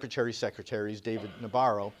of the deputy secretaries, David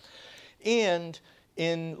Nabarro. And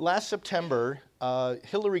in last September,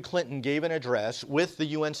 Hillary Clinton gave an address with the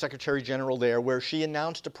UN Secretary General there where she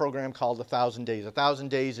announced a program called 1,000 Days. 1,000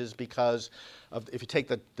 days is because of, if you take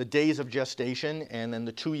the days of gestation and then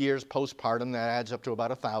the 2 years postpartum, that adds up to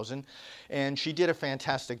about 1,000. And she did a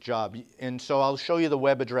fantastic job. And so I'll show you the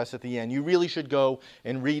web address at the end. You really should go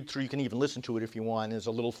and read through. You can even listen to it if you want. There's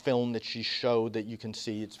a little film that she showed that you can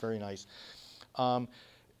see. It's very nice.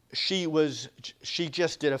 She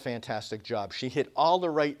just did a fantastic job. She hit all the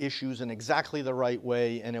right issues in exactly the right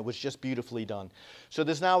way, and it was just beautifully done. So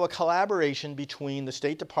there's now a collaboration between the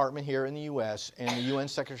State Department here in the US and the UN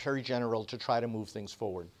Secretary General to try to move things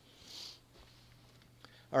forward.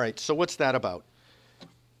 All right, so what's that about?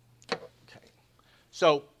 Okay.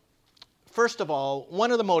 So first of all,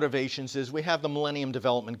 one of the motivations is we have the Millennium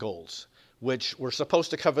Development Goals, which were supposed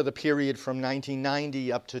to cover the period from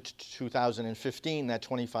 1990 up to 2015, that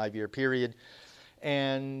 25-year period.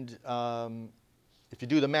 And if you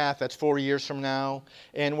do the math, that's 4 years from now.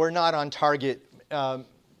 And we're not on target.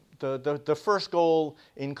 The first goal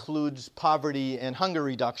includes poverty and hunger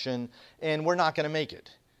reduction, and we're not going to make it.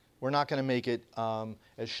 We're not going to make it,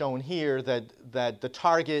 as shown here, that the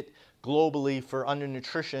target globally for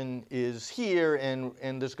undernutrition is here,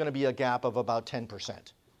 and there's going to be a gap of about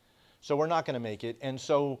 10%. So we're not going to make it.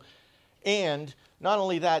 And not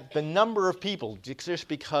only that, the number of people, just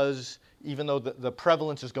because even though the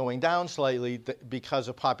prevalence is going down slightly because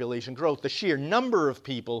of population growth, the sheer number of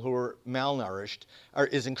people who are malnourished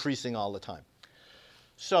is increasing all the time.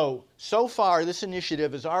 So far, this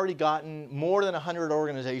initiative has already gotten more than 100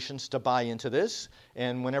 organizations to buy into this.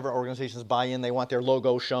 And whenever organizations buy in, they want their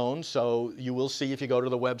logo shown. So you will see, if you go to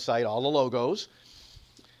the website, all the logos.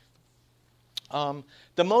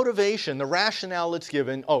 The motivation, the rationale that's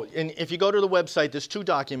given, and if you go to the website, there's two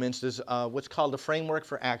documents. There's what's called the Framework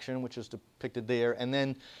for Action, which is depicted there, and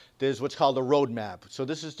then there's what's called a roadmap. So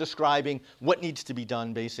this is describing what needs to be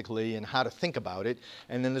done, basically, and how to think about it.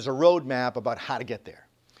 And then there's a roadmap about how to get there.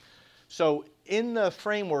 So in the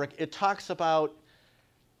framework, it talks about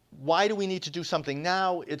why do we need to do something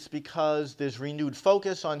now? It's because there's renewed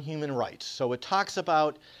focus on human rights. So it talks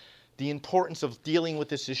about the importance of dealing with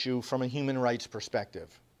this issue from a human rights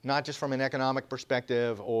perspective, not just from an economic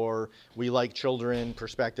perspective or we like children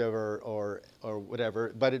perspective or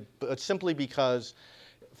whatever, but simply because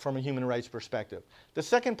from a human rights perspective. The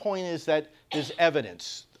second point is that there's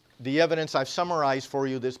evidence. The evidence I've summarized for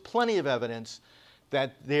you, there's plenty of evidence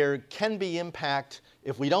that there can be impact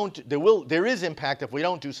if we don't, there is impact if we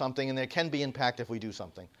don't do something, and there can be impact if we do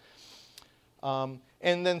something.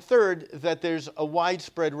 And then third, that there's a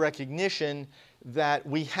widespread recognition that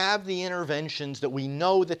we have the interventions, that we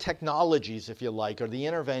know the technologies, if you like, or the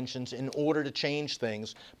interventions in order to change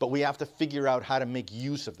things, but we have to figure out how to make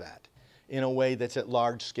use of that in a way that's at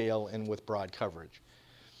large scale and with broad coverage.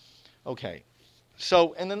 Okay,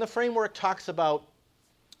 so, and then the framework talks about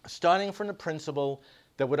starting from the principle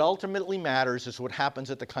that what ultimately matters is what happens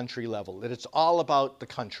at the country level, that it's all about the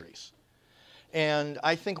countries. And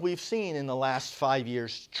I think we've seen in the last 5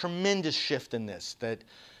 years tremendous shift in this, that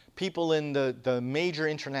people in the major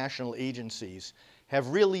international agencies have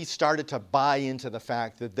really started to buy into the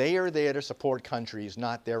fact that they are there to support countries,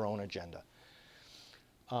 not their own agenda.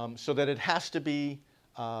 So that it has to be,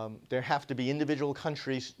 there have to be individual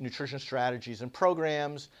countries' nutrition strategies and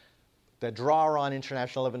programs that draw on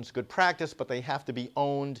international evidence good practice, but they have to be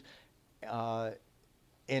owned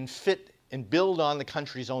and fit and build on the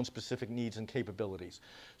country's own specific needs and capabilities.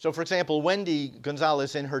 So for example, Wendy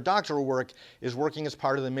Gonzalez in her doctoral work is working as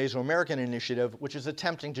part of the Mesoamerican Initiative, which is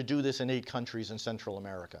attempting to do this in 8 countries in Central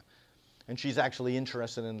America. And she's actually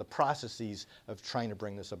interested in the processes of trying to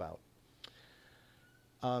bring this about.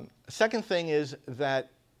 Second thing is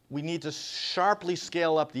that we need to sharply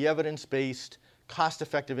scale up the evidence-based,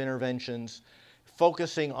 cost-effective interventions,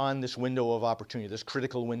 focusing on this window of opportunity, this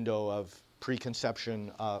critical window of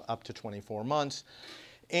preconception up to 24 months.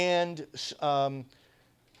 And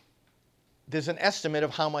there's an estimate of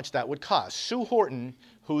how much that would cost. Sue Horton,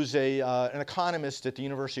 who's an economist at the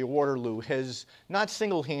University of Waterloo, has, not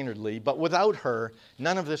single-handedly, but without her,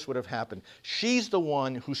 none of this would have happened. She's the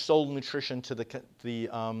one who sold nutrition to the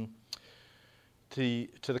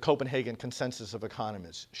Copenhagen Consensus of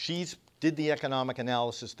Economists. She's did the economic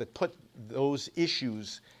analysis that put those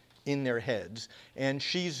issues in their heads, and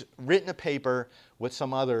she's written a paper with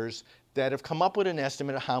some others that have come up with an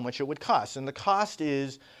estimate of how much it would cost. And the cost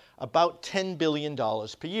is about $10 billion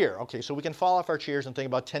per year. Okay, so we can fall off our chairs and think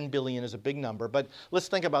about $10 billion as a big number, but let's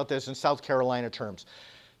think about this in South Carolina terms.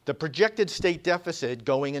 The projected state deficit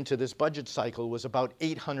going into this budget cycle was about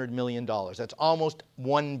 $800 million. That's almost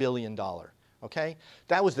 $1 billion, okay?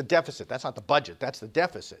 That was the deficit. That's not the budget. That's the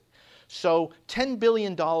deficit. So $10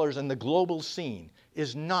 billion in the global scene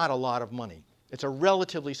is not a lot of money. It's a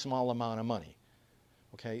relatively small amount of money.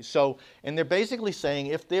 Okay, so, and they're basically saying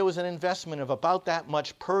if there was an investment of about that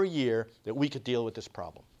much per year, that we could deal with this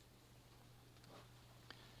problem.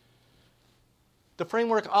 The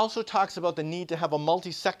framework also talks about the need to have a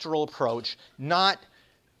multi-sectoral approach, not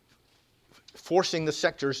forcing the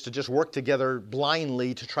sectors to just work together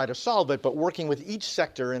blindly to try to solve it, but working with each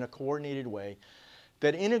sector in a coordinated way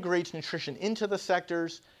that integrates nutrition into the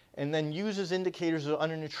sectors and then uses indicators of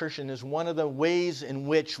undernutrition as one of the ways in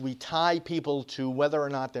which we tie people to whether or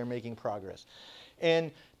not they're making progress.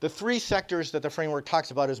 And the 3 sectors that the framework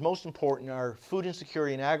talks about as most important are food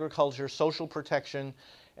insecurity and agriculture, social protection,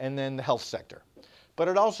 and then the health sector. But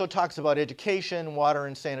it also talks about education, water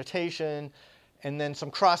and sanitation, and then some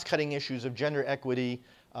cross-cutting issues of gender equity,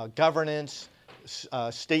 governance,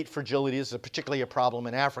 state fragility. This is particularly a problem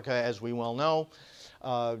in Africa, as we well know,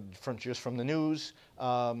 from the news.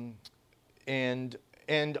 And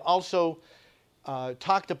also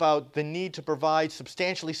talked about the need to provide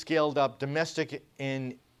substantially scaled up domestic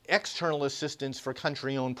and external assistance for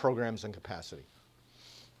country-owned programs and capacity.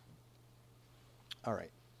 All right.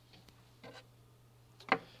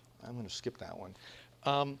 I'm going to skip that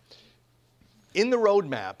one. In the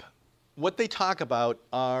roadmap, what they talk about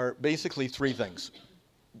are basically 3 things.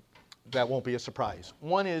 that won't be a surprise.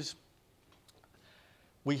 One is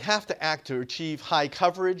we have to act to achieve high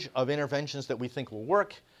coverage of interventions that we think will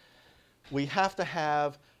work. We have to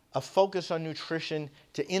have a focus on nutrition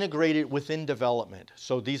to integrate it within development.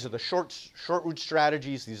 So these are the short route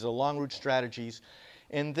strategies, these are the long route strategies.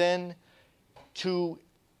 And then to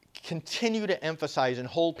continue to emphasize and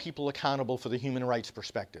hold people accountable for the human rights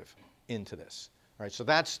perspective into this. All right, so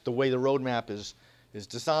that's the way the roadmap is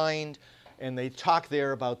designed, and they talk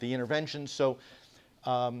there about the interventions. So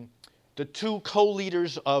the two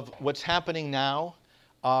co-leaders of what's happening now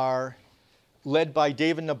are led by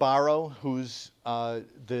David Nabarro, who's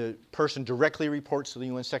the person directly reports to the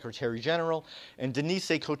UN Secretary General, and Denise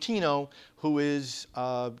Coutinho, who is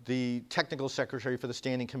the technical secretary for the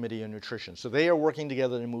Standing Committee on Nutrition. So they are working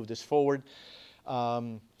together to move this forward.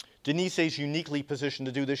 Denise is uniquely positioned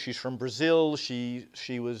to do this. She's from Brazil. She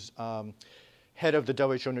was head of the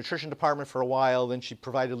WHO Nutrition Department for a while. Then she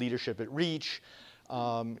provided leadership at REACH.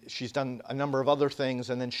 She's done a number of other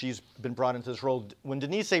things, and then she's been brought into this role. When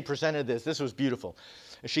Denise presented this was beautiful.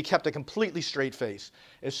 She kept a completely straight face.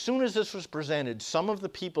 As soon as this was presented, some of the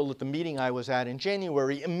people at the meeting I was at in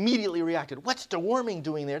January immediately reacted, "What's deworming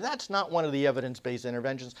doing there? That's not one of the evidence-based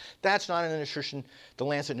interventions. That's not in the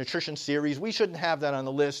Lancet Nutrition series. We shouldn't have that on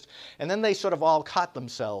the list." And then they sort of all caught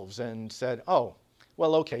themselves and said, "Oh,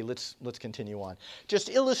 well, okay, let's continue on." Just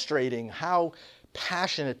illustrating how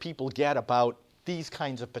passionate people get about these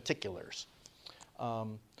kinds of particulars.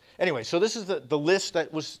 Anyway, so this is the list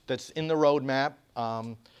that's in the roadmap.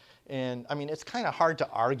 And I mean, it's kind of hard to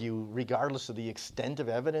argue, regardless of the extent of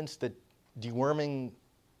evidence, that deworming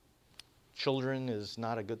children is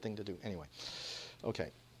not a good thing to do. Anyway,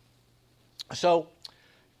 okay. So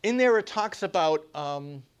in there it talks about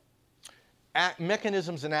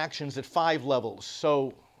mechanisms and actions at 5 levels.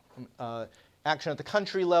 So action at the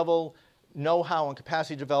country level, know-how and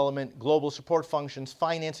capacity development, global support functions,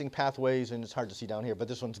 financing pathways, and it's hard to see down here, but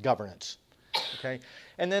this one's governance. Okay?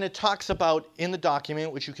 And then it talks about, in the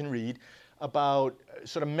document, which you can read, about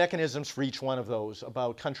sort of mechanisms for each one of those,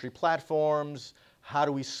 about country platforms, how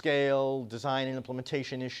do we scale, design and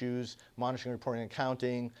implementation issues, monitoring, reporting, and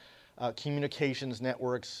accounting, communications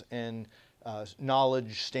networks, and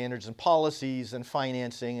knowledge, standards, and policies, and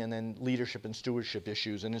financing, and then leadership and stewardship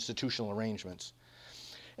issues and institutional arrangements.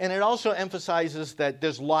 And it also emphasizes that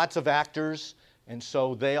there's lots of actors, and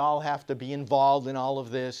so they all have to be involved in all of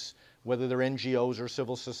this, whether they're NGOs or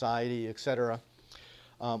civil society, et cetera,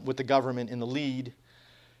 with the government in the lead.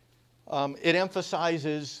 It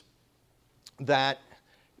emphasizes that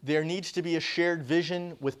there needs to be a shared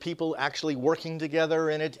vision with people actually working together,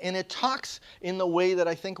 and it talks in the way that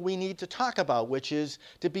I think we need to talk about, which is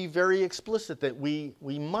to be very explicit that we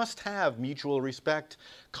must have mutual respect,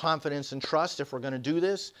 confidence, and trust if we're going to do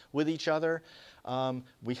this with each other.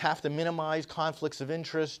 We have to minimize conflicts of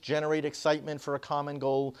interest, generate excitement for a common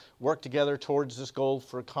goal, work together towards this goal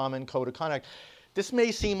for a common code of conduct. This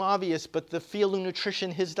may seem obvious, but the field of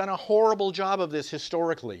nutrition has done a horrible job of this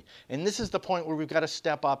historically. And this is the point where we've got to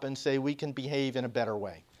step up and say we can behave in a better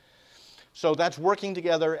way. So that's working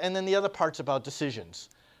together. And then the other part's about decisions.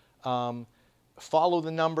 Follow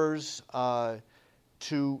the numbers,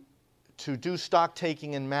 to do stock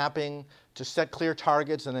taking and mapping, to set clear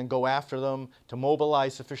targets and then go after them, to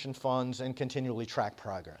mobilize sufficient funds, and continually track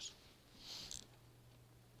progress.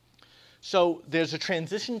 So there's a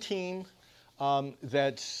transition team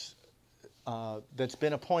that's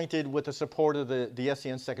been appointed with the support of the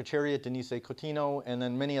SEN Secretariat, Denise Coutinho, and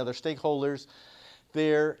then many other stakeholders.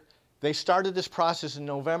 They started this process in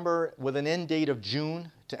November with an end date of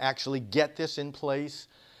June to actually get this in place.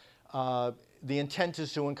 The intent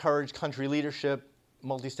is to encourage country leadership,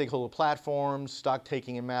 multi-stakeholder platforms, stock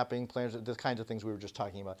taking and mapping plans, the kinds of things we were just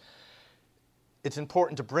talking about. It's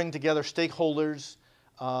important to bring together stakeholders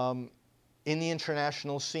in the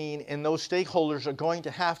international scene, and those stakeholders are going to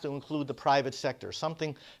have to include the private sector,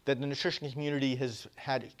 something that the nutrition community has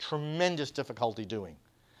had tremendous difficulty doing.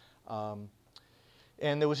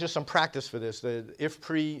 And there was just some practice for this. The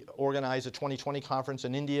IFPRI organized a 2020 conference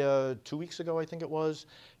in India 2 weeks ago, I think it was.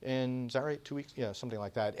 And is that right? 2 weeks? Yeah, something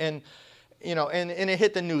like that. And you know, and it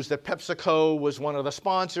hit the news that PepsiCo was one of the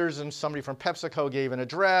sponsors, and somebody from PepsiCo gave an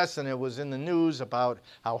address, and it was in the news about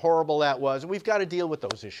how horrible that was. And we've got to deal with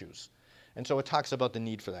those issues. And so it talks about the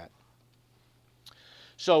need for that.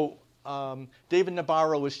 So David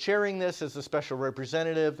Nabarro is chairing this as the special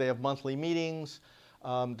representative. They have monthly meetings.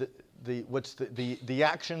 The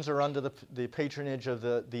actions are under the patronage of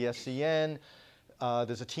the SCN.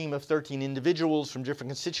 There's a team of 13 individuals from different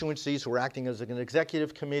constituencies who are acting as an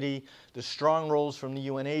executive committee. There's strong roles from the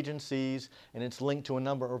UN agencies, and it's linked to a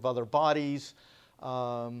number of other bodies.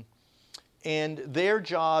 And their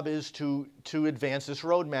job is to advance this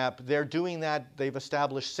roadmap. They're doing that. They've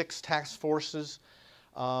established 6 task forces,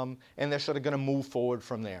 and they're sort of going to move forward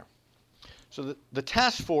from there. So the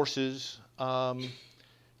task forces, I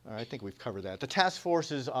think we've covered that. The task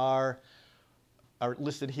forces are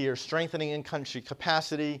listed here: strengthening in-country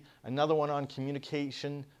capacity, another one on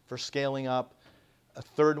communication for scaling up, a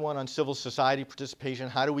third one on civil society participation.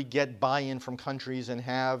 How do we get buy-in from countries and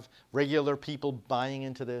have regular people buying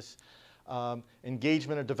into this?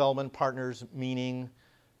 Engagement of development partners, meaning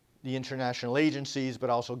the international agencies, but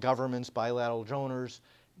also governments, bilateral donors,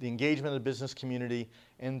 the engagement of the business community,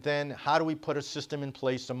 and then how do we put a system in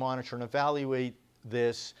place to monitor and evaluate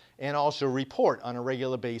this and also report on a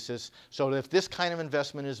regular basis so that if this kind of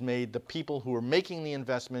investment is made, the people who are making the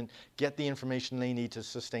investment get the information they need to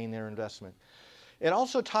sustain their investment. It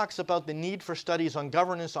also talks about the need for studies on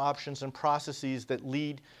governance options and processes that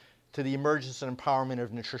lead to the emergence and empowerment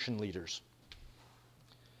of nutrition leaders.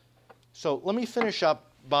 So let me finish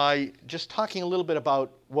up by just talking a little bit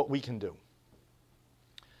about what we can do.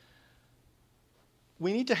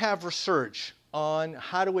 We need to have research on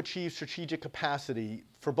how to achieve strategic capacity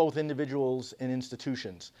for both individuals and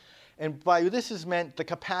institutions. And by this is meant the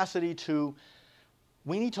capacity to,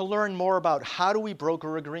 we need to learn more about how do we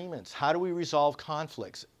broker agreements, how do we resolve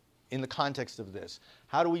conflicts in the context of this,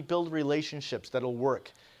 how do we build relationships that'll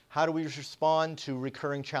work, how do we respond to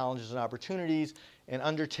recurring challenges and opportunities and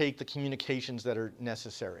undertake the communications that are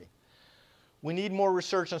necessary. We need more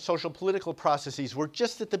research on social political processes. We're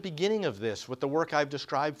just at the beginning of this with the work I've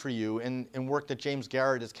described for you and work that James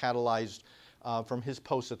Garrett has catalyzed from his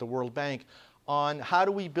post at the World Bank on how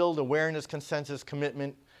do we build awareness, consensus,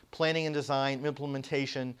 commitment, planning and design,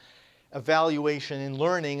 implementation, evaluation, and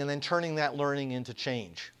learning, and then turning that learning into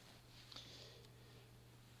change.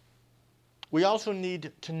 We also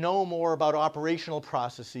need to know more about operational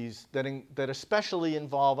processes that especially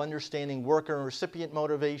involve understanding worker and recipient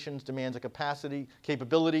motivations, demands of capacity,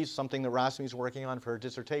 capabilities, something that Rasmi's working on for her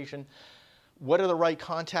dissertation. What are the right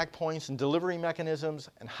contact points and delivery mechanisms,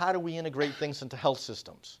 and how do we integrate things into health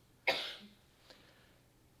systems?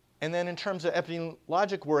 And then in terms of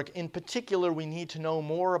epidemiologic work, in particular, we need to know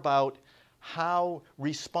more about how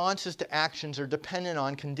responses to actions are dependent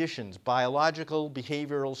on conditions, biological,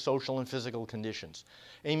 behavioral, social, and physical conditions.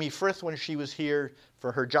 Amy Frith, when she was here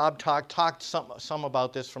for her job talk, talked some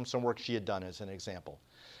about this from some work she had done as an example.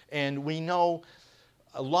 And we know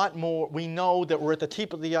a lot more. We know that we're at the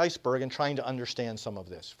tip of the iceberg in trying to understand some of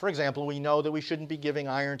this. For example, we know that we shouldn't be giving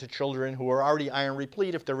iron to children who are already iron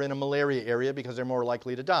replete if they're in a malaria area because they're more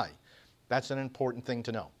likely to die. That's an important thing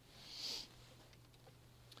to know.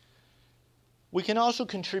 We can also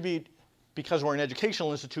contribute, because we're an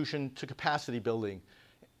educational institution, to capacity building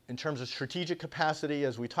in terms of strategic capacity,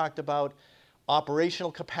 as we talked about,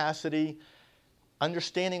 operational capacity,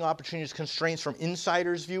 understanding opportunities, constraints from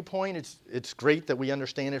insiders' viewpoint. It's great that we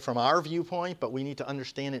understand it from our viewpoint, but we need to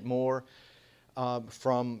understand it more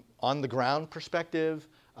from on-the-ground perspective,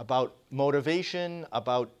 about motivation,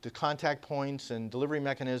 about the contact points and delivery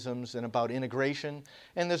mechanisms, and about integration.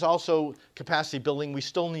 And there's also capacity building we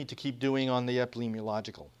still need to keep doing on the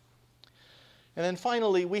epidemiological. And then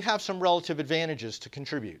finally, we have some relative advantages to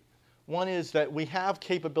contribute. One is that we have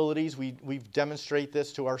capabilities, we demonstrate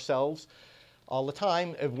this to ourselves all the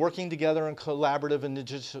time, of working together in collaborative and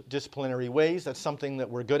interdisciplinary ways. That's something that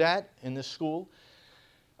we're good at in this school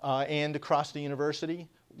and across the university.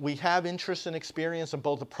 We have interest and experience on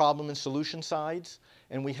both the problem and solution sides,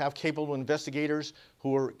 and we have capable investigators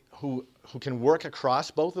who can work across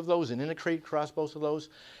both of those and integrate across both of those.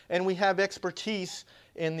 And we have expertise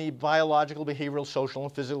in the biological, behavioral, social,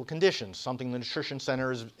 and physical conditions, something the Nutrition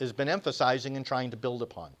Center has been emphasizing and trying to build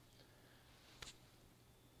upon.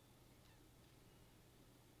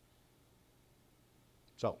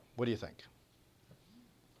 So, what do you think?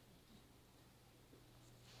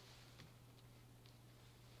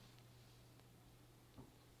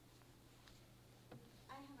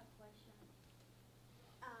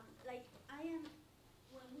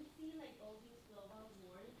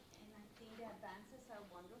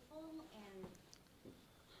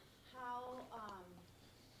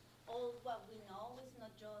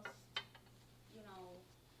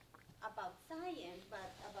 About science,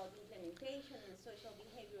 but about implementation and social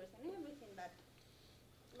behaviors and everything. But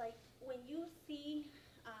like when you see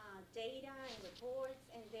data and reports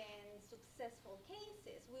and then successful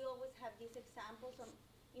cases, we always have these examples of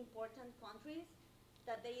important countries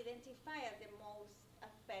that they identify as the most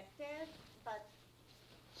effective, but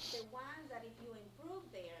the ones that if you improve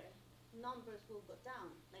their numbers will go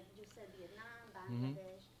down, like you said, Vietnam,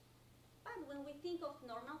 Bangladesh. But when we think of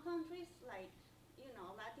normal countries like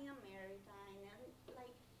Latin America, and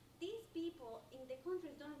like these people in the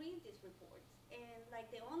countries don't read these reports, and like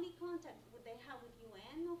the only contact they have with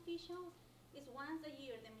UN officials is once a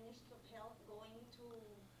year the Minister of Health going to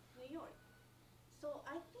New York. So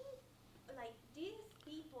I think like these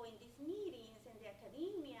people in these meetings and the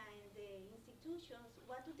academia and the institutions,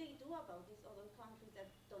 what do they do about these other countries that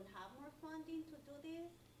don't have more funding to do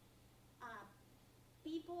this? Uh,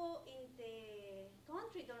 People in the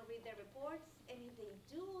country don't read the reports, and if they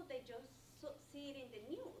do, they just see it in the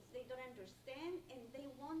news. They don't understand, and they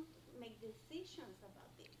won't make decisions about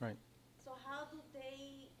this. Right. So how do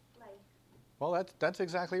they like? Well, that's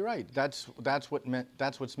exactly right. That's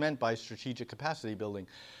what's meant by strategic capacity building.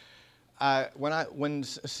 When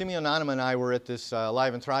Simeon Anima and I were at this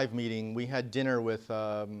Live and Thrive meeting, we had dinner with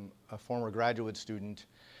a former graduate student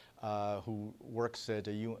who works at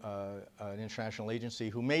an international agency,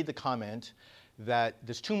 who made the comment that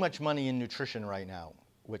there's too much money in nutrition right now,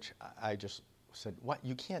 which I just said, what?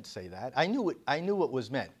 You can't say that. I knew what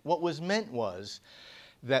was meant. What was meant was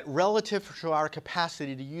that relative to our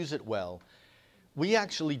capacity to use it well, we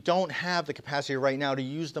actually don't have the capacity right now to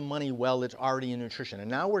use the money well that's already in nutrition.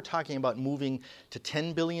 And now we're talking about moving to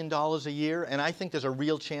 $10 billion a year, and I think there's a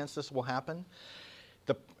real chance this will happen.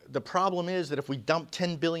 The problem is that if we dump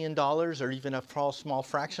 $10 billion or even a small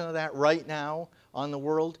fraction of that right now on the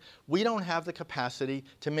world, we don't have the capacity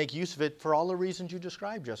to make use of it for all the reasons you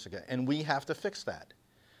described, Jessica, and we have to fix that.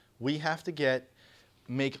 We have to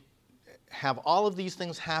have all of these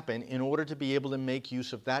things happen in order to be able to make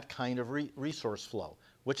use of that kind of resource flow,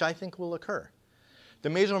 which I think will occur. The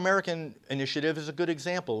Mesoamerican Initiative is a good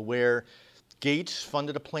example where Gates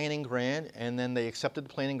funded a planning grant, and then they accepted the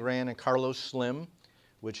planning grant, and Carlos Slim,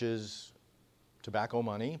 which is tobacco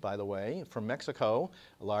money, by the way, from Mexico,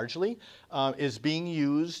 largely, is being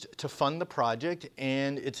used to fund the project,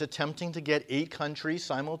 and it's attempting to get 8 countries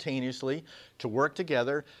simultaneously to work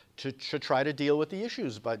together to try to deal with the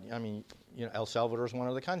issues. But, I mean, El Salvador is one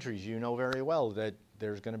of the countries. You know very well that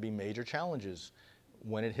there's going to be major challenges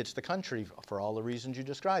when it hits the country for all the reasons you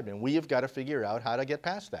described, and we have got to figure out how to get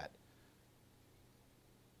past that.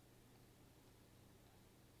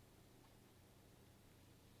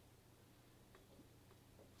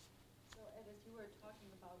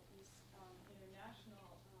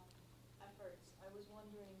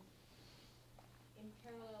 In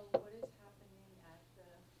parallel, what is happening at the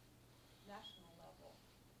national level?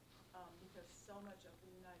 Because so much of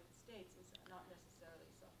the United States is not necessarily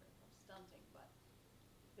suffering from stunting, but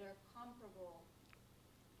there are comparable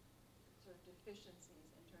sort of deficiencies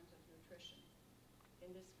in terms of nutrition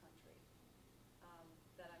in this country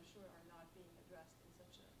that I'm sure are not being addressed in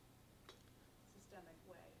such a systemic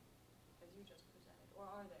way as you just presented, or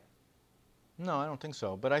are there? No, I don't think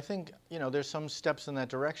so. But I think, there's some steps in that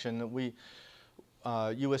direction that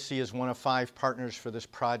USC is one of 5 partners for this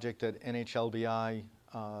project that NHLBI,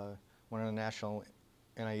 one of the national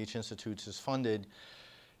NIH institutes, has funded.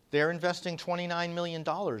 They're investing $29 million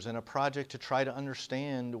in a project to try to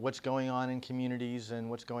understand what's going on in communities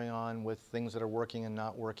and what's going on with things that are working and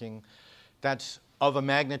not working. That's of a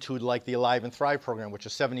magnitude like the Alive and Thrive program, which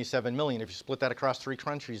is $77 million. If you split that across 3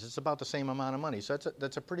 countries, it's about the same amount of money. So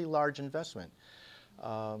that's a pretty large investment.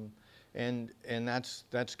 And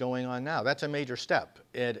that's going on now. That's a major step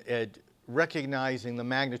at recognizing the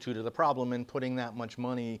magnitude of the problem and putting that much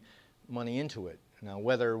money into it. Now,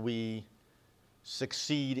 whether we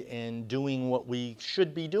succeed in doing what we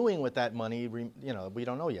should be doing with that money, we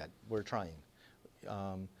don't know yet. We're trying.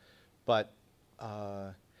 But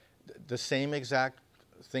the same exact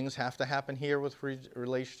things have to happen here with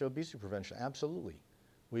relation to obesity prevention. Absolutely.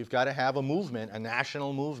 We've got to have a movement, a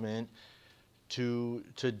national movement, to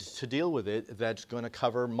deal with it that's going to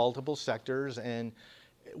cover multiple sectors and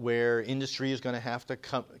where industry is going to have to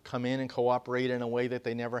come in and cooperate in a way that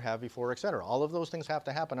they never have before, et cetera. All of those things have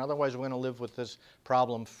to happen. Otherwise, we're going to live with this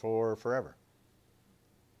problem for forever.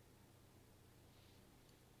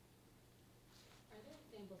 Are there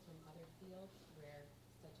examples from other fields where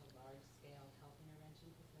such a large-scale health intervention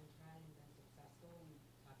has been tried and been successful? And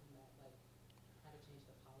talking about like how to change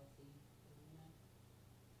the policy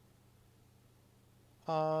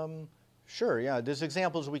arena? Sure, yeah. There's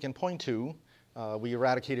examples we can point to. We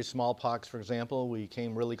eradicated smallpox, for example. We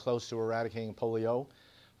came really close to eradicating polio.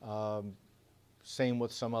 Same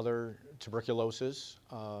with some other tuberculosis,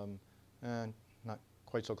 and not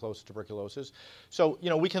quite so close to tuberculosis. So,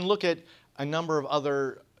 we can look at a number of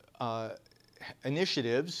other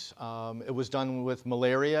initiatives. It was done with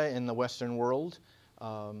malaria in the Western world.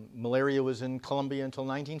 Malaria was in Colombia until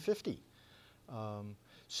 1950.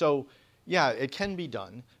 So, yeah, it can be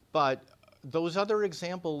done, but those other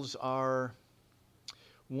examples are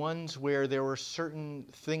ones where there were certain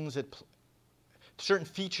things that, certain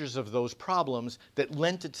features of those problems that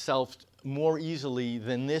lent itself more easily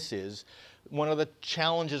than this is. One of the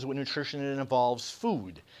challenges with nutrition, it involves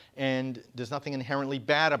food. And there's nothing inherently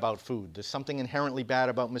bad about food. There's something inherently bad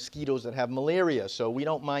about mosquitoes that have malaria, so we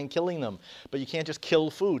don't mind killing them. But you can't just kill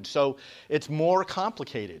food. So it's more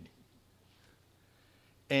complicated.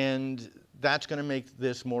 And that's going to make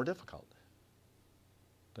this more difficult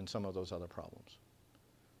than some of those other problems.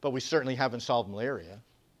 But we certainly haven't solved malaria.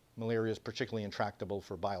 Malaria is particularly intractable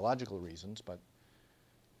for biological reasons, but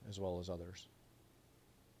as well as others.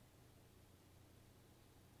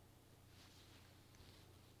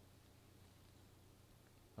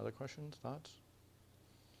 Other questions, thoughts?